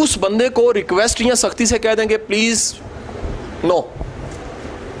कि उस बंदे को रिक्वेस्ट या सख्ती से कह देंगे प्लीज नो,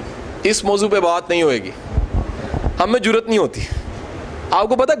 इस मौजू पे बात नहीं होएगी, हमें जरूरत नहीं होती।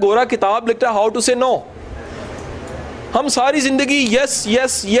 आपको पता है गोरा किताब लिखता है हाउ टू से नो, हम सारी जिंदगी यस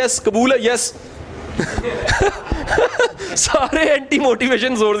यस यस कबूल है यस सारे एंटी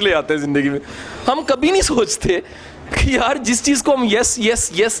मोटिवेशन सोर्स ले आते हैं जिंदगी में। हम कभी नहीं सोचते कि यार जिस चीज को हम यस यस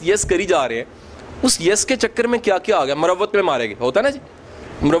यस यस करी जा रहे हैं, उस यस के चक्कर में क्या क्या आ गया, मुरव्वत में मारे गए, होता है ना जी,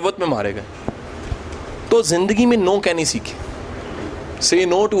 मुरव्वत में मारे गए। तो जिंदगी में नो कहनी सीखे। से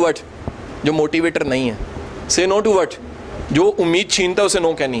नो टू व्हाट जो मोटिवेटर नहीं है, से नो टू व्हाट जो उम्मीद छीनता है, उसे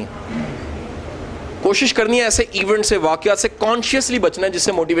नो कहनी है। कोशिश करनी है ऐसे इवेंट से, वाकयात से कॉन्शियसली बचना है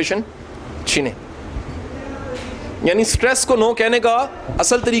जिससे मोटिवेशन छीने। यानी स्ट्रेस को नो कहने का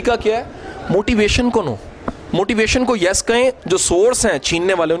असल तरीका क्या है? मोटिवेशन को नो, मोटिवेशन को यस कहें, जो सोर्स हैं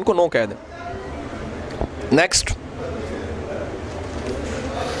छीनने वाले उनको नो कह दें। नेक्स्ट,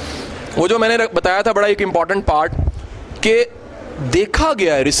 वो जो मैंने बताया था बड़ा एक इंपॉर्टेंट पार्ट, कि देखा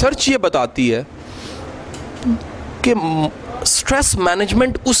गया है, रिसर्च ये बताती है कि स्ट्रेस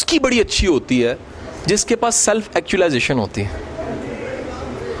मैनेजमेंट उसकी बड़ी अच्छी होती है जिसके पास सेल्फ एक्चुअलाइजेशन होती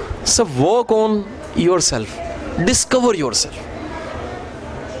है। सब work on yourself, discover yourself.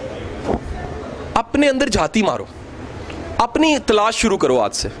 अपने अंदर झाती मारो, अपनी तलाश शुरू करो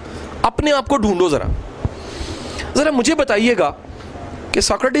आज से, अपने आप को ढूंढो। जरा मुझे बताइएगा कि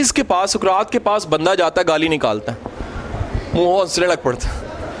सोक्रेटिस के पास, सुकरात के पास बंदा जाता है, गाली निकालता है, मुंह हंसने लग पड़ता है।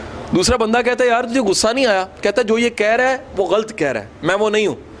 दूसरा बंदा कहता है यार तुझे गुस्सा नहीं आया? कहता है जो ये कह रहा है वो गलत कह रहा है, मैं वो नहीं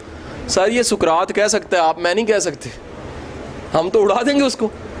हूं। सर ये सुकरात कह सकता है, आप मैं नहीं कह सकते। हम तो उड़ा देंगे उसको,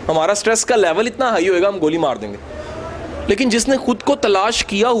 हमारा स्ट्रेस का लेवल इतना हाई होएगा हम गोली मार देंगे। लेकिन जिसने खुद को तलाश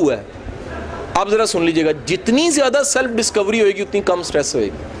किया हुआ है, आप जरा सुन लीजिएगा, जितनी ज्यादा सेल्फ डिस्कवरी होएगी उतनी कम स्ट्रेस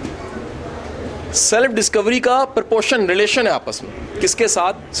होएगी। सेल्फ डिस्कवरी का प्रोपोर्शन, रिलेशन है आपस में, किसके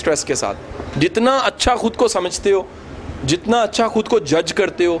साथ? स्ट्रेस के साथ। जितना अच्छा खुद को समझते हो, जितना अच्छा खुद को जज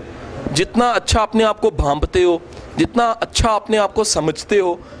करते हो, जितना अच्छा अपने आप को भांपते हो, जितना अच्छा अपने आप को समझते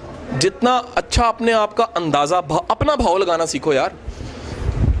हो, जितना अच्छा अपने आप का अंदाजा, अपना भाव लगाना सीखो यार,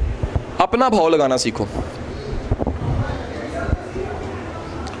 अपना भाव लगाना सीखो।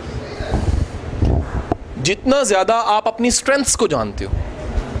 जितना ज़्यादा आप अपनी स्ट्रेंथ्स को जानते हो,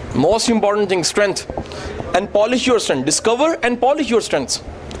 most important thing strength, and polish your strength, discover and polish your strengths.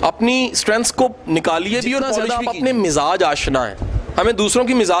 अपनी स्ट्रेंथ्स को निकालिए भी और ज़्यादा आप अपने मिजाज आशना है। हमें दूसरों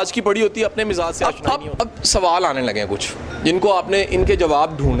की मिजाज की पड़ी होती है, अपने मिजाज से आशना नहीं होता। अब सवाल आने लगे हैं कुछ जिनको आपने इनके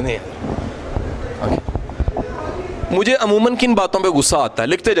जवाब ढूंढने हैं। मुझे अमूमन किन बातों पे गुस्सा आता है,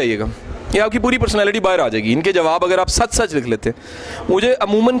 लिखते जाइएगा, ये आपकी पूरी पर्सनैलिटी बाहर आ जाएगी। इनके जवाब अगर आप सच सच लिख लेते, मुझे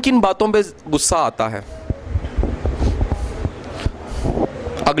अमूमन किन बातों पे गुस्सा आता है।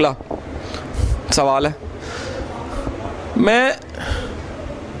 अगला सवाल है, मैं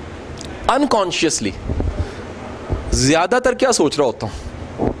अनकॉन्शियसली ज्यादातर क्या सोच रहा होता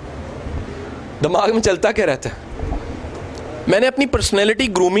हूं, दिमाग में चलता क्या रहता है। मैंने अपनी पर्सनैलिटी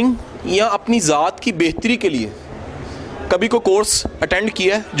ग्रूमिंग या अपनी ज़ात की बेहतरी के लिए कभी कोई कोर्स अटेंड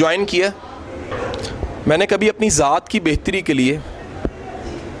किया है, ज्वाइन किया है। मैंने कभी अपनी ज़ात की बेहतरी के लिए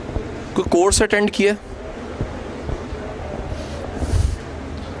कोई कोर्स अटेंड किया।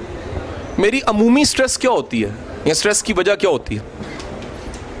 मेरी अमूमी स्ट्रेस क्या होती है या स्ट्रेस की वजह क्या होती है,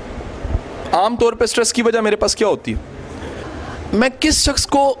 आम तौर पे स्ट्रेस की वजह मेरे पास क्या होती है। मैं किस शख्स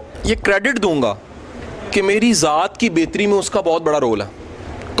को ये क्रेडिट दूंगा कि मेरी ज़ात की बेहतरी में उसका बहुत बड़ा रोल है,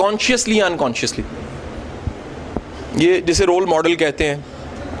 कॉन्शियसली या अनकॉन्शियसली। ये जिसे रोल मॉडल कहते हैं,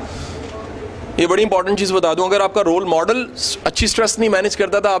 ये बड़ी इंपॉर्टेंट चीज़ बता दूं, अगर आपका रोल मॉडल अच्छी स्ट्रेस नहीं मैनेज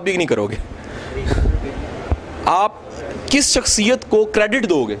करता तो आप भी नहीं करोगे। आप किस शख्सियत को क्रेडिट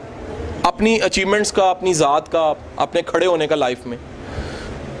दोगे अपनी अचीवमेंट्स का, अपनी ज़ात का, अपने खड़े होने का लाइफ में।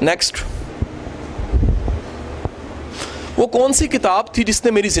 नेक्स्ट, वो कौन सी किताब थी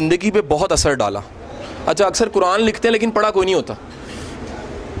जिसने मेरी ज़िंदगी पे बहुत असर डाला। अच्छा, अक्सर कुरान लिखते हैं लेकिन पढ़ा कोई नहीं होता,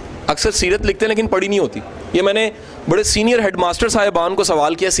 अक्सर सीरत लिखते हैं लेकिन पढ़ी नहीं होती। ये मैंने बड़े सीनियर हेडमास्टर साहिबान को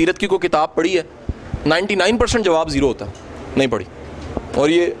सवाल किया, सीरत की कोई किताब पढ़ी है, 99% जवाब ज़ीरो होता है, नहीं पढ़ी। और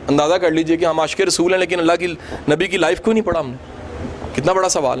ये अंदाज़ा कर लीजिए कि हम आशिक़ रसूल हैं लेकिन अल्लाह की नबी की लाइफ को नहीं पढ़ा हमने। कितना बड़ा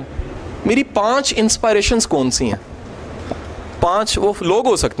सवाल है। मेरी 5 इंस्पायरेशंस कौन सी हैं। 5 वो लोग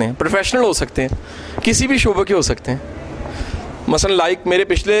हो सकते हैं, प्रोफेशनल हो सकते हैं, किसी भी शोबे के हो सकते हैं। मसलन लाइक मेरे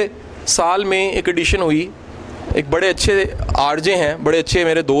पिछले साल में एक एडिशन हुई, एक बड़े अच्छे आरजे हैं, बड़े अच्छे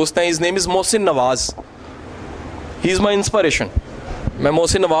मेरे दोस्त हैं, his name is Mohsin Nawaz, he is my inspiration. मैं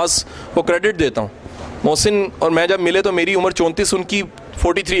मोहसिन नवाज़ को क्रेडिट देता हूँ। मोहसिन और मैं जब मिले तो मेरी उम्र 34, उनकी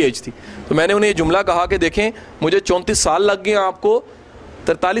 43 एज थी। तो मैंने उन्हें ये जुमला कहा कि देखें मुझे 34 साल लग गए, आपको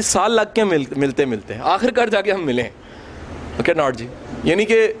 43 साल लग के मिलते मिलते आखिरकार जाके हम मिले। ओके नॉट जी, यानी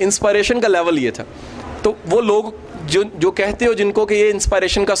कि इंस्पायरेशन का लेवल ये था। तो वो लोग जो कहते हो जिनको कि ये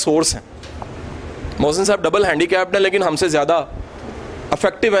इंस्पायरेशन का सोर्स है। मोहसिन साहब डबल हैंडीकैप्ड हैं लेकिन हमसे ज़्यादा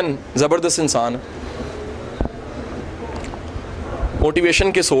अफेक्टिव एंड ज़बरदस्त इंसान है,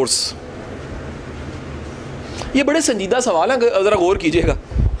 मोटिवेशन के सोर्स। ये बड़े संजीदा सवाल हैं, ज़रा गौर कीजिएगा,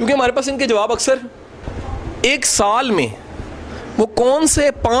 क्योंकि हमारे पास इनके जवाब अक्सर एक साल में वो कौन से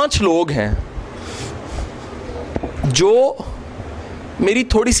 5 लोग हैं जो मेरी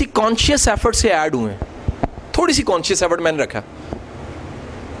थोड़ी सी कॉन्शियस एफर्ट से ऐड हुए हैं। थोड़ी सी कॉन्शियस एफर्ट मैंने रखा,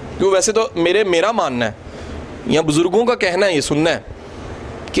 क्योंकि वैसे तो मेरा मानना है या बुजुर्गों का कहना है, ये सुनना है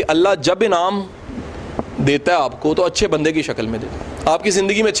कि अल्लाह जब इनाम देता है आपको तो अच्छे बंदे की शक्ल में देता है। आपकी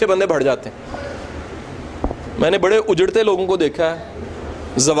ज़िंदगी में अच्छे बंदे बढ़ जाते हैं। मैंने बड़े उजड़ते लोगों को देखा है,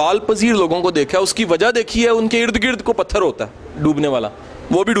 जवाल पजीर लोगों को देखा है, उसकी वजह देखी है, उनके इर्द गिर्द को पत्थर होता है डूबने वाला,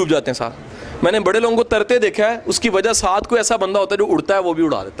 वो भी डूब जाते हैं साथ। मैंने बड़े लोगों को तरते देखा है, उसकी वजह साथ कोई ऐसा बंदा होता है जो उड़ता है, वो भी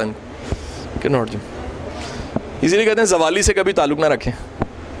उड़ा देता है इनको। कि नॉट जी, इसीलिए कहते हैं जवाली से कभी ताल्लुक़ ना रखें।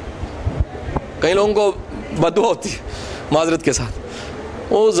 कई लोगों को बददुआ होती है माजरत के साथ,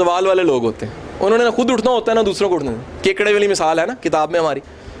 वो जवाल वाले लोग होते हैं, उन्होंने ना खुद उठना होता है ना दूसरों को उठने। केकड़े वाली मिसाल है ना किताब में हमारी,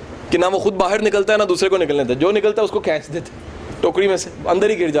 कि ना वो खुद बाहर निकलता है ना दूसरे को निकलने देता है, जो निकलता है उसको खींच देते टोकरी में से, अंदर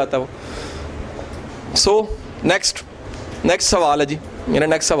ही गिर जाता है वो। सो नेक्स्ट सवाल है जी, मेरा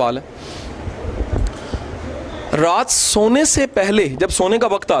नेक्स्ट सवाल है, रात सोने से पहले जब सोने का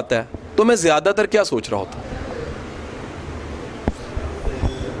वक्त आता है तो मैं ज्यादातर क्या सोच रहा होता हूँ।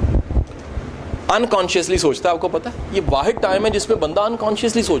 अनकॉन्शियसली सोचता है, आपको पता है ये वाहिद टाइम है जिसपे बंदा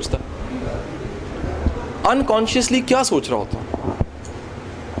अनकॉन्शियसली सोचता है। अनकॉन्शियसली क्या सोच रहा होता हूँ।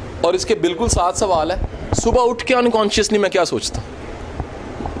 और इसके बिल्कुल साथ सवाल है, सुबह उठ के अनकॉन्शियसली मैं क्या सोचता हूँ।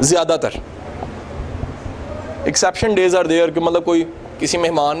 ज्यादातर एक्सेप्शन डेज आर देयर, कि मतलब कोई किसी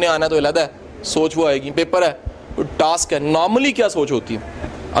मेहमान ने आना तो अलग है सोच, वो आएगी, पेपर है, टास्क है, नॉर्मली क्या सोच होती है।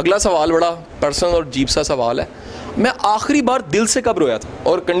 अगला सवाल बड़ा पर्सनल और अजीब सा सवाल है, मैं आखिरी बार दिल से कब रोया था,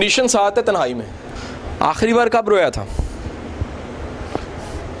 और कंडीशन साथ है तन्हाई में, आखिरी बार कब रोया था।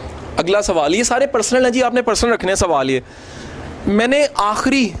 अगला सवाल, ये सारे पर्सनल है जी, आपने पर्सनल रखने सवाल। ये मैंने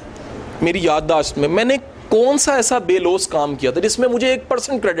आखिरी, मेरी याददाश्त में मैंने कौन सा ऐसा बेलोस काम किया था जिसमें मुझे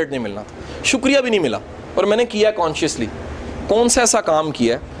 1% क्रेडिट नहीं मिलना था, शुक्रिया भी नहीं मिला, और मैंने किया कॉन्शियसली? कौन सा ऐसा काम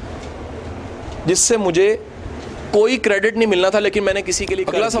किया जिससे मुझे कोई क्रेडिट नहीं मिलना था लेकिन मैंने किसी के लिए?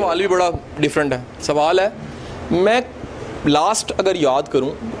 अगला सवाल भी बड़ा डिफरेंट है। सवाल है, मैं लास्ट अगर याद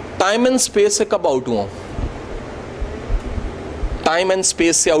करूं, टाइम एंड स्पेस से कब आउट हुआ? टाइम एंड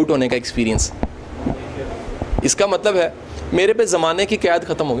स्पेस से आउट होने का एक्सपीरियंस। इसका मतलब है मेरे पे ज़माने की कैद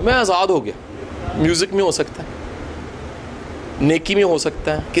ख़त्म हो गई, मैं आज़ाद हो गया। म्यूज़िक में हो सकता है, नेकी में हो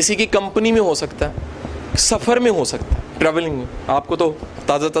सकता है, किसी की कंपनी में हो सकता है, सफ़र में हो सकता है, ट्रैवलिंग में। आपको तो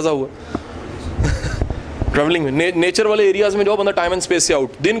ताज़ा ताज़ा हुआ ट्रैवलिंग में, नेचर वाले एरियाज़ में जो बंदा टाइम एंड स्पेस से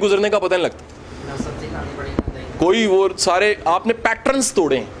आउट, दिन गुजरने का पता नहीं लगता। कोई वो सारे आपने पैटर्न्स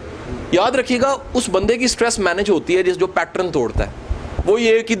तोड़े हैं। याद रखिएगा, उस बंदे की स्ट्रेस मैनेज होती है जो पैटर्न तोड़ता है। वही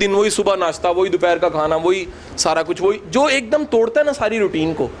एक ही दिन, वही सुबह नाश्ता, वही दोपहर का खाना, वही सारा कुछ, वही जो एकदम तोड़ता है ना सारी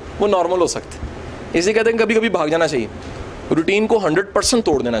रूटीन को, वो नॉर्मल हो सकता है। इसे कहते हैं कभी कभी भाग जाना चाहिए, रूटीन को 100%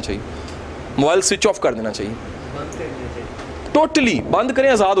 तोड़ देना चाहिए, मोबाइल स्विच ऑफ कर देना चाहिए, टोटली बंद करें,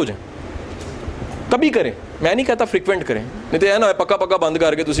 आज़ाद हो जाए। कभी करें, मैं नहीं कहता फ्रिक्वेंट करें, नहीं तो है ना पक्का पक्का बंद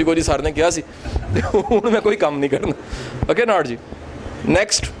करके तुसी को जी सर ने किया सी मैं कोई काम नहीं करना। ओके नॉट जी।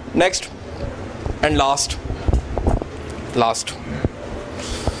 नेक्स्ट एंड लास्ट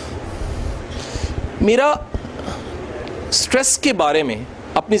मेरा स्ट्रेस के बारे में,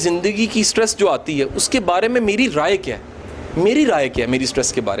 अपनी ज़िंदगी की स्ट्रेस जो आती है उसके बारे में मेरी राय क्या है? मेरी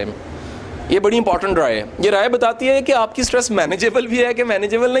स्ट्रेस के बारे में ये बड़ी इंपॉर्टेंट राय है। ये राय बताती है कि आपकी स्ट्रेस मैनेजेबल भी है कि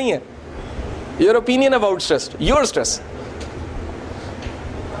मैनेजेबल नहीं है। Your opinion about stress, your stress.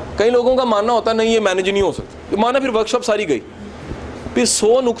 कई लोगों का मानना होता है नहीं ये मैनेज नहीं हो सकता, माना फिर वर्कशॉप सारी गई, फिर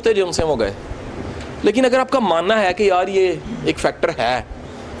 100 नुक्ते जिनसे वो गए। लेकिन अगर आपका मानना है कि यार ये एक फैक्टर है,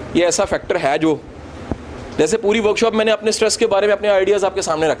 ये ऐसा फैक्टर है जो, जैसे पूरी वर्कशॉप मैंने अपने स्ट्रेस के बारे में अपने आइडियाज़ आपके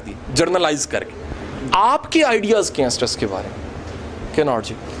सामने रख दी जर्नलाइज करके। आपके आइडियाज़ क्या हैं स्ट्रेस के बारे में? क्या नॉट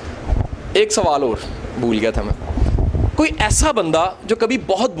जी। एक सवाल और भूल गया था मैं। कोई ऐसा बंदा जो कभी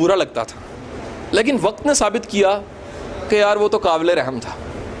बहुत बुरा लगता था लेकिन वक्त ने साबित किया कि यार वो तो काबिल रहम था,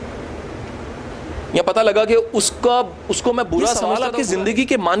 या पता लगा कि उसको मैं बुरा समझता था। कि ज़िंदगी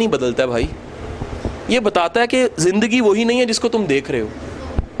के मानी बदलता है भाई। ये बताता है कि ज़िंदगी वही नहीं है जिसको तुम देख रहे हो,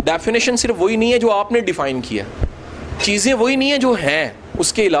 डेफिनेशन सिर्फ वही नहीं है जो आपने डिफाइन किया, चीज़ें वही नहीं है जो हैं,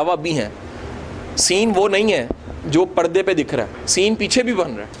 उसके अलावा भी हैं। सीन वो नहीं है जो पर्दे पे दिख रहा है, सीन पीछे भी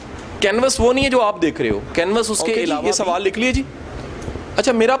बन रहा है। कैनवस वो नहीं है जो आप देख रहे हो, कैनवस उसके अलावा। ये सवाल लिख लिए जी।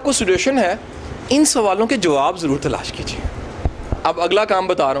 अच्छा, मेरा आपको सजेशन है, इन सवालों के जवाब ज़रूर तलाश कीजिए। अब अगला काम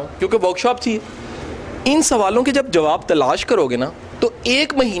बता रहा हूँ, क्योंकि वर्कशॉप थी। इन सवालों के जब जवाब तलाश करोगे ना, तो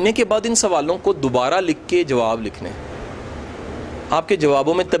 1 महीने के बाद इन सवालों को दोबारा लिख के जवाब लिखने, आपके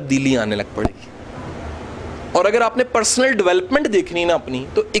जवाबों में तब्दीली आने लग पड़ेगी। और अगर आपने पर्सनल डेवलपमेंट देखनी ना अपनी,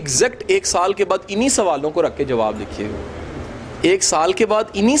 तो एग्जैक्ट 1 साल के बाद इन्हीं सवालों को रख के जवाब लिखिएगा। 1 साल के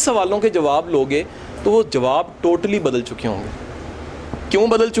बाद इन्हीं सवालों के जवाब लोगे तो वो जवाब टोटली बदल चुके होंगे। क्यों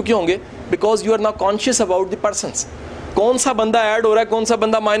बदल चुके होंगे? Because you are now conscious about the persons. कौन सा बंदा ऐड हो रहा है, कौन सा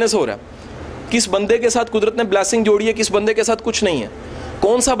बंदा माइनस हो रहा है, किस बंदे के साथ कुदरत ने ब्लेसिंग जोड़ी है, किस बंदे के साथ कुछ नहीं है,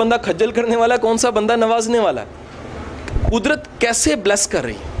 कौन सा बंदा खज्जल करने वाला है, कौन सा बंदा नवाजने वाला है। कुदरत कैसे ब्लेस कर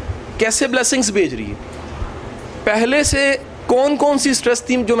रही है, कैसे ब्लेसिंग्स भेज रही है। पहले से कौन कौन सी स्ट्रेस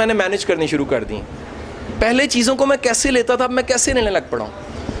थी जो मैंने मैनेज करनी शुरू कर दी, पहले चीज़ों को मैं कैसे लेता था, अब मैं कैसे लेने लग पड़ा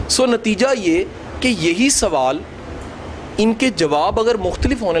हूँ। सो नतीजा ये कि यही सवाल, इनके जवाब अगर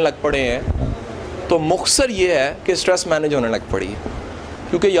मुख्तलिफ होने लग पड़े हैं तो मुख्तसर ये है कि स्ट्रेस मैनेज होने लग पड़ी है।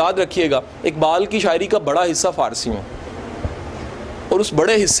 क्योंकि याद रखिएगा, इकबाल की शायरी का बड़ा हिस्सा फ़ारसी में, और उस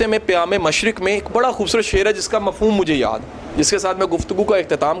बड़े हिस्से में प्यामे मशरिक में एक बड़ा खूबसूरत शेर है जिसका मफहूम मुझे याद, जिसके साथ मैं गुफ्तगू का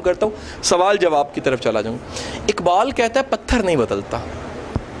इख्तिताम करता हूँ, सवाल जवाब की तरफ चला जाऊँ। इकबाल कहता है पत्थर नहीं बदलता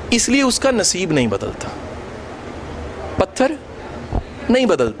इसलिए उसका नसीब नहीं बदलता। पत्थर नहीं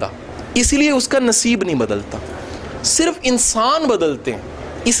बदलता इसलिए उसका नसीब नहीं बदलता। सिर्फ इंसान बदलते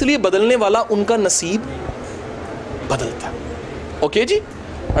हैं इसलिए बदलने वाला उनका नसीब बदलता है। ओके जी,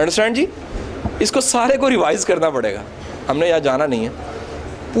 अंडरस्टैंड जी। इसको सारे को रिवाइज करना पड़ेगा, हमने यहाँ जाना नहीं है।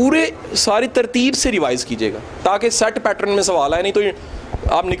 पूरे सारी तरतीब से रिवाइज कीजिएगा ताकि सेट पैटर्न में सवाल आए, नहीं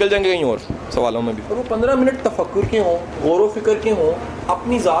तो आप निकल जाएंगे कहीं और सवालों में भी। और वो 15 मिनट तफक्कुर के हों, गौर व फिक्र के हों,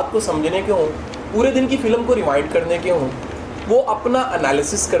 अपनी ज़ात को समझने के हों, पूरे दिन की फ़िल्म को रिवाइंड करने के हों, वो अपना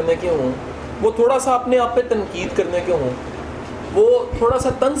एनालिसिस करने के हों, वो थोड़ा सा अपने आप पे तनकीद करने के हों, वो थोड़ा सा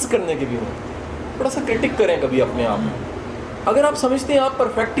तंज करने के भी हों, थोड़ा सा क्रिटिक करें कभी अपने आप में। अगर आप समझते हैं आप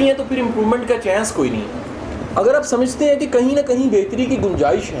परफेक्ट ही हैं तो फिर इम्प्रूवमेंट का चांस कोई नहीं है। अगर आप समझते हैं कि कहीं ना कहीं बेहतरी की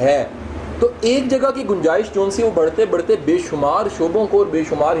गुंजाइश है, तो एक जगह की गुंजाइश जो से वो बढ़ते बढ़ते बेशुमार शोबों को और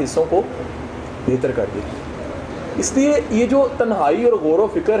बेशुमार हिस्सों को बेहतर कर देगी। इसलिए ये जो तन्हाई और गौर व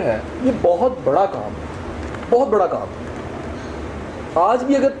फिक्र है, ये बहुत बड़ा काम है। बहुत बड़ा काम है। आज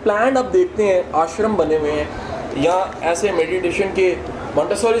भी अगर प्लान आप देखते हैं, आश्रम बने हुए हैं या ऐसे मेडिटेशन के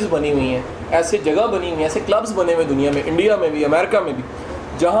मॉन्टेसोरीज बनी हुई हैं, ऐसे जगह बनी हुई हैं, ऐसे क्लब्स बने हुए दुनिया में, इंडिया में भी, अमेरिका में भी,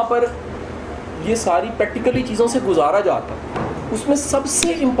 जहाँ पर ये सारी प्रैक्टिकली चीज़ों से गुजारा जाता है। उसमें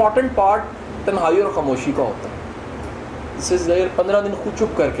सबसे इम्पॉर्टेंट पार्ट तन्हाई और खामोशी का होता है। इससे ज़रा 15 दिन खुद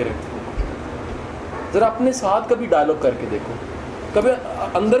चुप करके रखो, ज़रा अपने साथ कभी डायलॉग करके देखो, कभी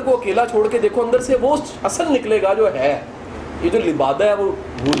अंदर को अकेला छोड़ के देखो, अंदर से वो असल निकलेगा जो है। ये जो लिबादा है वो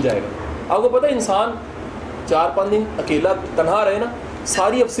भूल जाएगा। आपको पता है इंसान 4-5 दिन अकेला तन्हा रहे ना,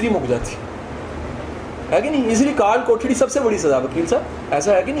 सारी अफसरी मुक जाती है कि नहीं। इसलिए काल कोठड़ी सबसे बड़ी सज़ा, वकील साहब,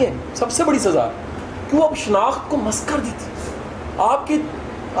 ऐसा है कि नहीं है? सबसे बड़ी सज़ा क्यों? आप शनाख्त को मस कर दी थी,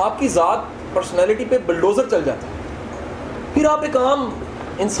 आपकी ज़ात पर्सनैलिटी पे बुलडोज़र चल जाता है, फिर आप एक आम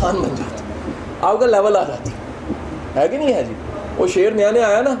इंसान बन जाते, आपका लेवल आ जाती है कि नहीं है जी। वो शेर नया नया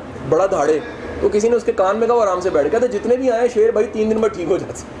आया ना, बड़ा धाड़े, तो किसी ने उसके कान में कहा, वो आराम से बैठ गया था, जितने भी आए शेर भाई 3 दिन में ठीक हो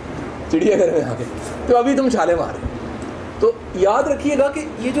जाते चिड़ियाघर में आके, तो अभी तुम छाले मारे। तो याद रखिएगा कि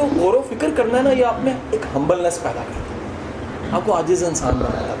ये जो गौर व फिक्र करना है ना, ये आप में एक हम्बलनेस पैदा करता है, आपको आजिज़ इंसान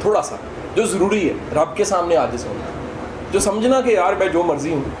बनाता है थोड़ा सा, जो ज़रूरी है रब के सामने आजिज़ होना, जो समझना कि यार मैं जो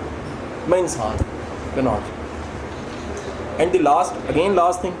मर्जी हूँ, मैं इंसान can not. And the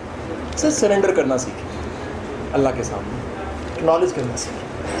last thing, सिर्फ सरेंडर करना सीखें अल्लाह के सामने, एक्नॉलेज करना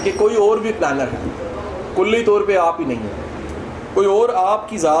सीखें कि कोई और भी प्लानर है, कुल्ली तौर पे आप ही नहीं है, कोई और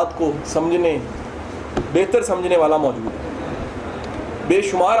आपकी ज़ात को समझने, बेहतर समझने वाला मौजूद है।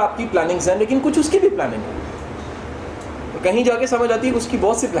 बेशुमार आपकी प्लानिंग्स हैं, लेकिन कुछ उसकी भी प्लानिंग है, तो कहीं जाके समझ आती है उसकी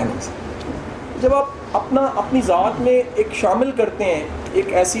बहुत सी प्लानिंग्स हैं। जब आप अपनी ज़ात में एक शामिल करते हैं एक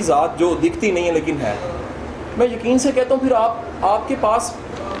ऐसी ज़ात जो दिखती नहीं है लेकिन है, मैं यकीन से कहता हूँ फिर आपके पास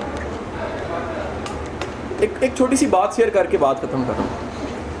एक छोटी सी बात शेयर करके बात ख़त्म कर रहा हूँ।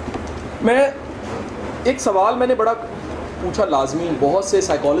 मैं एक सवाल मैंने बड़ा पूछा लाजमी, बहुत से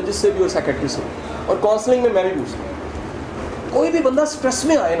साइकोलॉजिस्ट से भी और साइकेट्रिस्ट से, और काउंसलिंग में मैं भी पूछता हूँ। कोई भी बंदा स्ट्रेस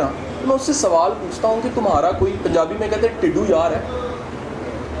में आए ना, तो मैं उससे सवाल पूछता हूँ कि तुम्हारा कोई, पंजाबी में कहते हैं टिड्डू यार है,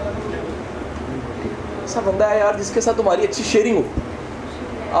 ऐसा बंदा है यार जिसके साथ तुम्हारी अच्छी शेयरिंग हो।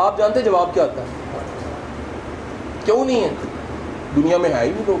 आप जानते हैं जवाब क्या आता है? क्यों नहीं है? दुनिया में है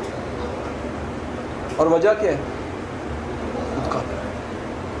ही नहीं लोग। और वजह क्या है? खुद का।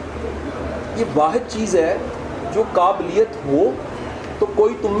 ये वाहिद चीज़ है जो काबिलियत हो तो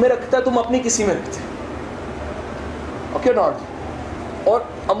कोई तुम में रखता है, तुम अपनी किसी में रखते हो, ओके नॉट। और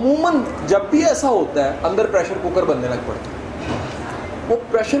अमूमन जब भी ऐसा होता है, अंदर प्रेशर कुकर बनने लग पड़ता है। वो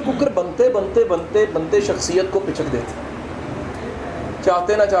प्रेशर कुकर बनते बनते बनते बनते शख्सियत को पिचक देते,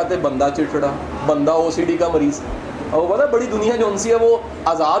 चाहते ना चाहते बंदा चिड़चिड़ा, बंदा ओसीडी का मरीज़। और वो पता बड़ी दुनिया जो उनसी है वो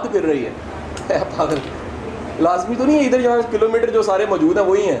आज़ाद फिर रही है पागल, लाजमी तो नहीं है इधर यहाँ किलोमीटर जो सारे मौजूद हैं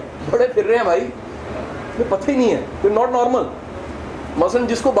वही हैं, बड़े फिर रहे हैं भाई, तो पता ही नहीं है, फिर नॉट नॉर्मल। मसलन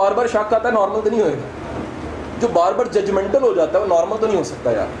जिसको बार बार शक आता है नॉर्मल तो नहीं होएगा, जो बार बार जजमेंटल हो जाता है वो नॉर्मल तो नहीं हो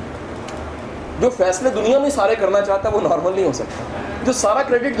सकता यार, जो फैसले दुनिया में सारे करना चाहता है वो नॉर्मल नहीं हो सकता, जो सारा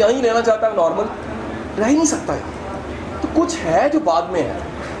क्रेडिट यहीं लेना चाहता है नॉर्मल रह ही नहीं सकता यार। तो कुछ है जो बाद में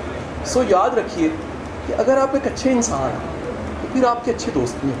है। सो याद रखिए कि अगर आप एक अच्छे इंसान हैं तो फिर आपके अच्छे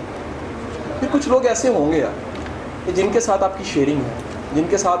दोस्त भी हैं। फिर कुछ लोग ऐसे होंगे यार कि जिनके साथ आपकी शेयरिंग है,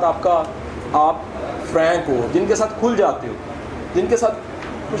 जिनके साथ आप फ्रैंक हो, जिनके साथ खुल जाते हो, जिनके साथ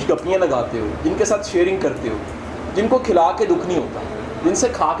कुछ गप्पियाँ लगाते हो, जिनके साथ शेयरिंग करते हो, जिनको खिला के दुख नहीं होता, जिनसे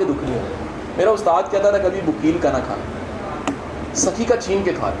खा के दुख नहीं होता। मेरा उस्ताद कहता था कभी वकील का ना खाना, सखी का छीन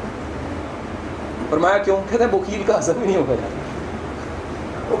के खा ले। और मैं क्यों? कहते हैं वकील का हज़म ही नहीं होगा यार,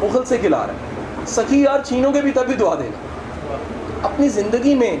 वो बुखल से खिला रहा है। सखी यार छीनोगे भी तब भी दुआ देगा। अपनी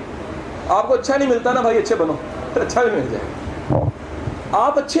ज़िंदगी में आपको अच्छा नहीं मिलता ना भाई, अच्छे बनो फिर अच्छा भी मिल जाएगा।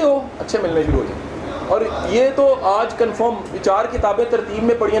 आप अच्छे हो, अच्छे मिलने शुरू हो जाए। और ये तो आज कंफर्म 4 किताबें तरतीब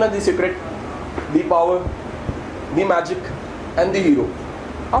में पढ़ी है ना, the secret, the power, the magic and the hero.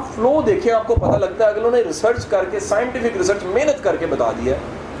 आप फ्लो देखें, आपको पता लगता है। अगर उन्होंने रिसर्च करके, साइंटिफिक रिसर्च मेहनत करके बता दिया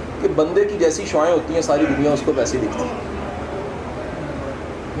कि बंदे की जैसी शुआएं होती हैं सारी दुनिया उसको वैसी दिखती है।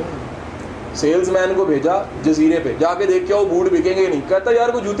 सेल्समैन को भेजा जजीरे पे, जाके देख के वो बूट बिकेंगे नहीं, कहता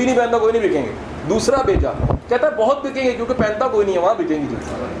यार कोई जूती नहीं पहनता कोई नहीं बिकेंगे। दूसरा भेजा, कहता बहुत बिकेंगे क्योंकि पहनता कोई नहीं है, वहाँ बिकेंगी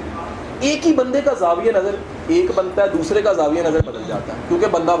जूती। एक ही बंदे का जाविया नज़र एक बनता है, दूसरे का जाविया नज़र बदल जाता है क्योंकि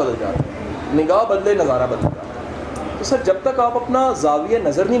बंदा बदल जाता है, निगाह बदले नज़ारा बदल जाता है। तो सर जब तक आप अपना जाविया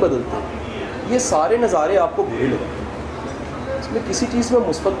नज़र नहीं बदलते, ये सारे नज़ारे आपको बुरे लगते, इसमें किसी चीज़ में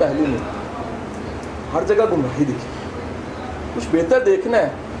मुस्बत पहलू नहीं, हर जगह गुमराही दिखी। कुछ बेहतर देखना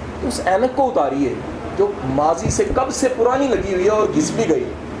है तो उस ऐनक को उतारिए जो माजी से कब से पुरानी लगी हुई है और घिस भी गई,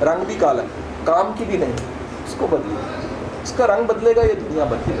 रंग भी काला, काम की भी नहीं, उसको बदलिए। उसका रंग बदलेगा, ये दुनिया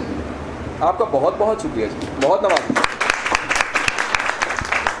बदलेगी। आपका बहुत बहुत शुक्रिया जी। बहुत नवाज।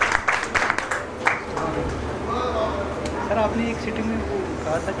 सर आपने एक सिटिंग में वो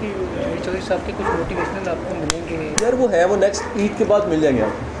कहा था कि चौधरी साहब के कुछ मोटिवेशनल आपको मिलेंगे। यार वो है, वो नेक्स्ट ईद के बाद मिल जाएंगे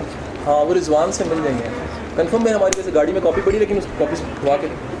आपको। हाँ वो रिजवान से मिल जाएंगे कंफर्म है। हमारी वैसे गाड़ी में कॉपी पड़ी, लेकिन उस कॉपी से उठवा के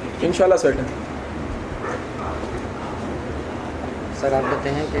इंशाल्लाह सर्टन। सर आप कहते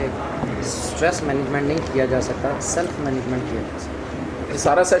हैं कि स्ट्रेस मैनेजमेंट नहीं किया जा सकता, सेल्फ मैनेजमेंट किया जा सकता।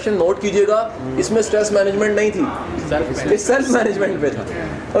 सारा सेशन नोट कीजिएगा, इसमें स्ट्रेस मैनेजमेंट नहीं थी, सेल्फ मैनेजमेंट पे था।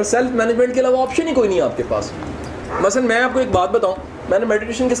 और सेल्फ मैनेजमेंट के अलावा ऑप्शन ही कोई नहीं है आपके पास। मसलन मैं आपको एक बात बताऊं, मैंने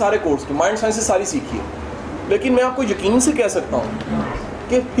मेडिटेशन के सारे कोर्स की, माइंड साइंस से सारी सीखी है, लेकिन मैं आपको यकीन से कह सकता हूं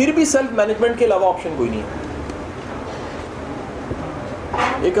कि फिर भी सेल्फ मैनेजमेंट के अलावा ऑप्शन कोई नहीं है।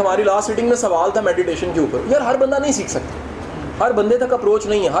 एक हमारी लास्ट सीटिंग में सवाल था मेडिटेशन के ऊपर। यार हर बंदा नहीं सीख सकता, हर बंदे तक अप्रोच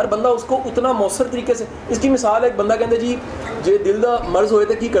नहीं है, हर बंदा उसको उतना मौसर तरीके से। इसकी मिसाल है, एक बंदा कहता जी जे दिल दा मर्ज होए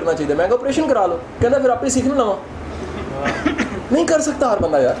तो की करना चाहिए, मैं ऑपरेशन करा लो, कहता फिर आप ही सीखना नवा। नहीं कर सकता हर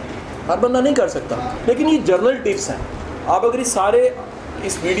बंदा यार, हर बंदा नहीं कर सकता। लेकिन ये जर्नल टिप्स हैं। आप अगर इस सारे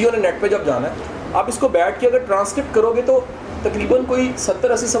इस वीडियो ने नेट पे जब जाना है, आप इसको बैठ के अगर ट्रांसक्रिप्ट करोगे तो तकरीबन कोई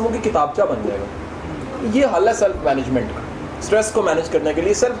 70-80 समूह की किताबचा बन जाएगा। ये हल है सेल्फ मैनेजमेंट का। स्ट्रेस को मैनेज करने के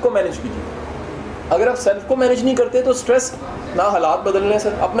लिए सेल्फ को मैनेज कीजिए। अगर आप सेल्फ को मैनेज नहीं करते तो स्ट्रेस ना हालात बदलने से।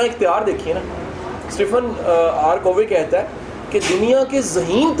 अपना इख्तियार देखिए ना, स्टीफन आर कोवे कहता है कि दुनिया के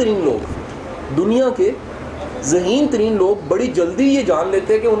ज़हीन तरीन लोग बड़ी जल्दी ये जान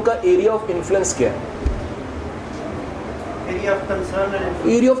लेते हैं कि उनका एरिया ऑफ इन्फ्लुएंस क्या है, area of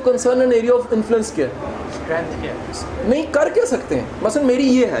concern and area of influence क्या है, स्ट्रेंथ क्या है, नहीं कर क्या सकते हैं। मसलन मेरी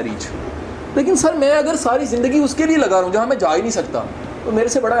ये है रीच, लेकिन सर मैं अगर सारी ज़िंदगी उसके लिए लगा रहा हूँ जहाँ मैं जा ही नहीं सकता, तो मेरे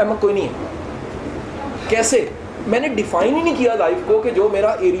से बड़ा अहमक कोई नहीं है। कैसे? मैंने डिफाइन ही नहीं किया लाइफ को कि जो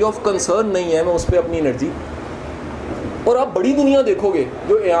मेरा एरिया ऑफ कंसर्न नहीं है मैं उस पर अपनी एनर्जी। और आप बड़ी दुनिया देखोगे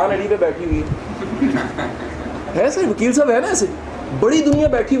जो एयान अली पे बैठी हुई है सर, वकील साहब है ना, ऐसे बड़ी दुनिया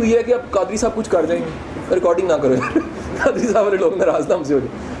बैठी हुई है कि अब कादरी साहब कुछ कर जाएंगे, रिकॉर्डिंग ना करो कादरी साहब वाले लोग नाराज ना हमसे हो जाए।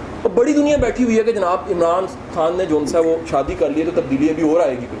 और बड़ी दुनिया बैठी हुई है कि जनाब इमरान खान ने जोन सा वो शादी कर ली है तो तब्दीली अभी और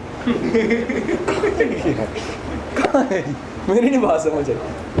आएगी कोई। कहाँ है? मेरी नहीं बात समझ आई।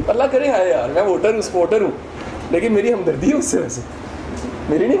 अल्लाह करे है यार, मैं वोटर हूँ, सपोर्टर हूँ, लेकिन मेरी हमदर्दी है उससे, वैसे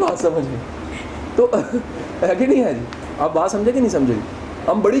मेरी नहीं बात समझ में। तो है कि नहीं है जी? आप बात समझे कि नहीं समझे?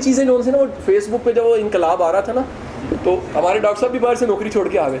 हम बड़ी चीज़ें जो उनसे ना, वो फेसबुक पे जब वो इनकलाब आ रहा था ना, तो हमारे डॉक्टर साहब भी बाहर से नौकरी छोड़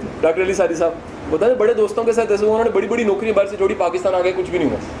के आ गए थे। डॉक्टर अली सारी साहब बता दें, बड़े दोस्तों के साथ ऐसे उन्होंने बड़ी बड़ी नौकरी बाहर से जोड़ी, पाकिस्तान आ गए, कुछ भी नहीं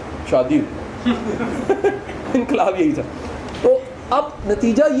हुआ, शादी हुई। इनकलाब यही था। तो अब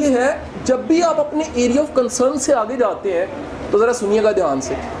नतीजा ये है, जब भी आप अपने एरिया ऑफ कंसर्न से आगे जाते हैं तो ज़रा सुनिएगा ध्यान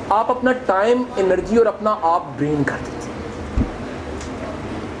से, आप अपना टाइम, एनर्जी और अपना आप ड्रेन कर दीजिए।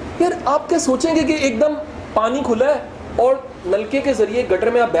 यार आप क्या सोचेंगे कि एकदम पानी खुला है और नलके के जरिए गटर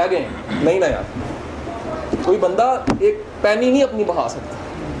में आप बह गए हैं? नहीं ना यार, कोई बंदा एक पैनी नहीं अपनी बहा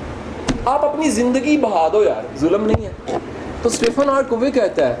सकता। आप अपनी ज़िंदगी बहा दो यार, जुल्म नहीं है। तो स्टीफन आर कोवे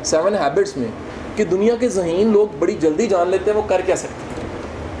कहता है 7 हैबिट्स में कि दुनिया के ज़हीन लोग बड़ी जल्दी जान लेते हैं वो कर क्या सकते हैं।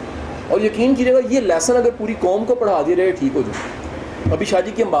 और यकीन कीजिएगा ये लेसन अगर पूरी कौम को पढ़ा दिए रहे ठीक हो जाए। अभी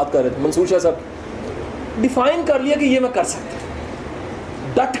शादी की हम बात कर रहे थे, मंसूर शाह साहब डिफाइन कर लिया कि ये मैं कर सकता हूँ,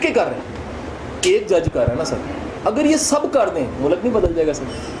 डट के कर रहे हैं। एक जज कर रहा है ना सर, अगर ये सब कर दें मुल्क नहीं बदल जाएगा सर।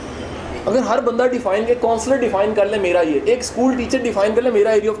 अगर हर बंदा डिफाइन के, काउंसलर डिफाइन कर ले मेरा ये, एक स्कूल टीचर डिफाइन कर ले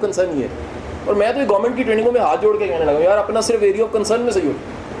मेरा एरिया ऑफ कंसर्न ये। और मैं तो गवर्नमेंट की ट्रेनिंगों में हाथ जोड़ के कहने लगा यार अपना सिर्फ एरिया ऑफ कंसर्न में सही हो,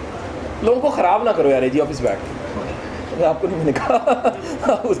 लोगों को ख़राब ना करो यार एजी ऑफिस बैठ। मैं आपको नहीं, मैंने कहा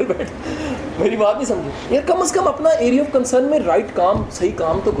आप उधर बैठ, मेरी बात नहीं समझे यार। कम से कम अपना एरिया ऑफ कंसर्न में राइट काम, सही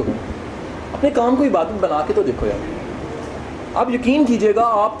काम तो करो, अपने काम को इबादत बना के तो देखो यार। आप यकीन कीजिएगा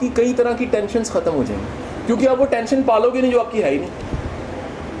आपकी कई तरह की टेंशन ख़त्म हो जाएंगी, क्योंकि आप वो टेंशन पालोगे नहीं जो आपकी है ही नहीं।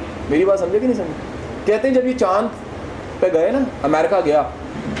 मेरी बात समझे कि नहीं समझे? कहते हैं जब ये चांद पे गए ना, अमेरिका गया,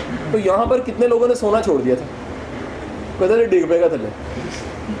 तो यहाँ पर कितने लोगों ने सोना छोड़ दिया था, कहते थे डिग पेगा थले।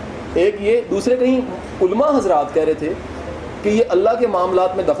 एक ये, दूसरे कहीं उलमा हजरात कह रहे थे कि ये अल्लाह के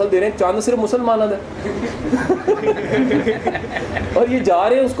मामलात में दखल दे रहे हैं, चांद सिर्फ मुसलमान है और ये जा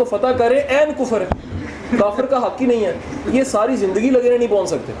रहे हैं उसको फतह कर रहे हैं, ऐन कुफर है, काफिर का हक ही नहीं है। ये सारी ज़िंदगी लगे नहीं पहुँच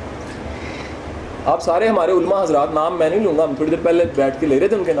सकते। आप सारे हमारे उलमा हजरात, नाम मैं नहीं लूँगा, हम थोड़ी देर पहले बैठ के ले रहे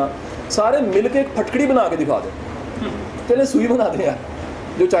थे उनके नाम, सारे मिल के एक फटकड़ी बना के दिखा दें, चले सुई बना दें यार,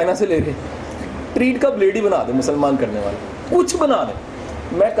 जो चाइना से ले रहे, ट्रीट का ब्लेड ही बना दें मुसलमान करने वाले, कुछ बना दें।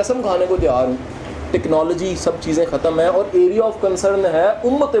 मैं कसम खाने को तैयार हूँ, टेक्नोलॉजी सब चीज़ें ख़त्म है और एरिया ऑफ कंसर्न है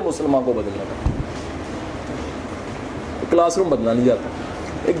उम्मत मुसलमान को बदलने का। क्लासरूम बदलना नहीं जाता,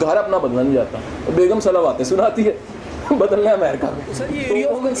 एक घर अपना बदलना नहीं जाता, तो बेगम सलाह बातें सुनाती है बदलना है अमेरिका में। तो सर ये एरिया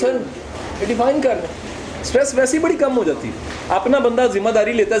ऑफ कंसर्न डिफाइन कर लें, स्ट्रेस वैसे ही बड़ी कम हो जाती है। अपना बंदा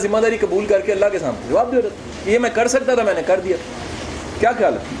जिम्मेदारी लेता है, जिम्मेदारी कबूल करके अल्लाह के सामने जवाब दे देता है। ये मैं कर सकता था, मैंने कर दिया। क्या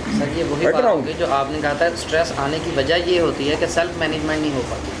ख्याल है सर? ये वही बात होगी जो आपने कहा था, स्ट्रेस आने की वजह ये होती है कि सेल्फ मैनेजमेंट नहीं हो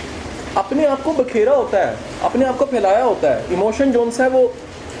पाती। अपने आप को बखेरा होता है, अपने आप को फैलाया होता है। इमोशन जोन सा है वो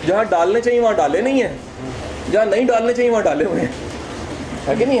जहाँ डालने चाहिए वहाँ डाले नहीं है, जहाँ नहीं डालने चाहिए वहाँ डाले हुए हैं,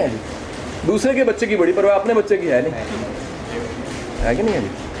 है कि नहीं है जी? दूसरे के बच्चे की बड़ी परवाह, अपने बच्चे की है नहीं, है कि नहीं है जी?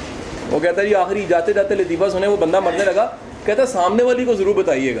 वो कहता है जी आखिरी जाते जाते लतीफ़ा सुने, वो बंदा मरने लगा, कहता है सामने वाली को ज़रूर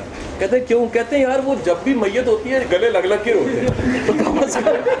बताइएगा। कहते हैं क्यों? कहते हैं यार वो जब भी मैयत होती है गले लग लग के रोते हैं, तो कम से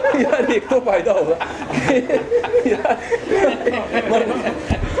कम यार एक तो फ़ायदा होगा।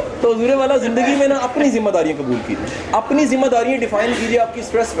 तो हुज़ूर वाला ज़िंदगी में ना अपनी जिम्मेदारियाँ कबूल कीजिए, अपनी जिम्मेदारियाँ डिफ़ाइन कीजिए। आपकी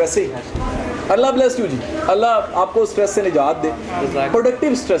स्ट्रेस वैसे ही, अल्लाह ब्लेस यू जी, अल्लाह आपको स्ट्रेस से निजात दे,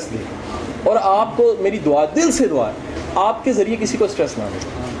 प्रोडक्टिव स्ट्रेस दे। और आपको मेरी दुआ, दिल से दुआ है, आपके ज़रिए किसी को स्ट्रेस ना मिले,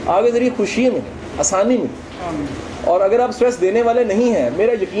 आपके ज़रिए खुशी मिले, आसानी मिले। और अगर आप स्ट्रेस देने वाले नहीं हैं,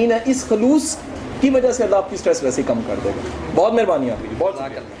 मेरा यकीन है इस खलूस की वजह से अल्लाह आपकी स्ट्रेस वैसे ही कम कर देगा। बहुत मेहरबानी आपकी,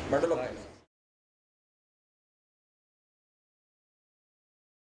 बहुत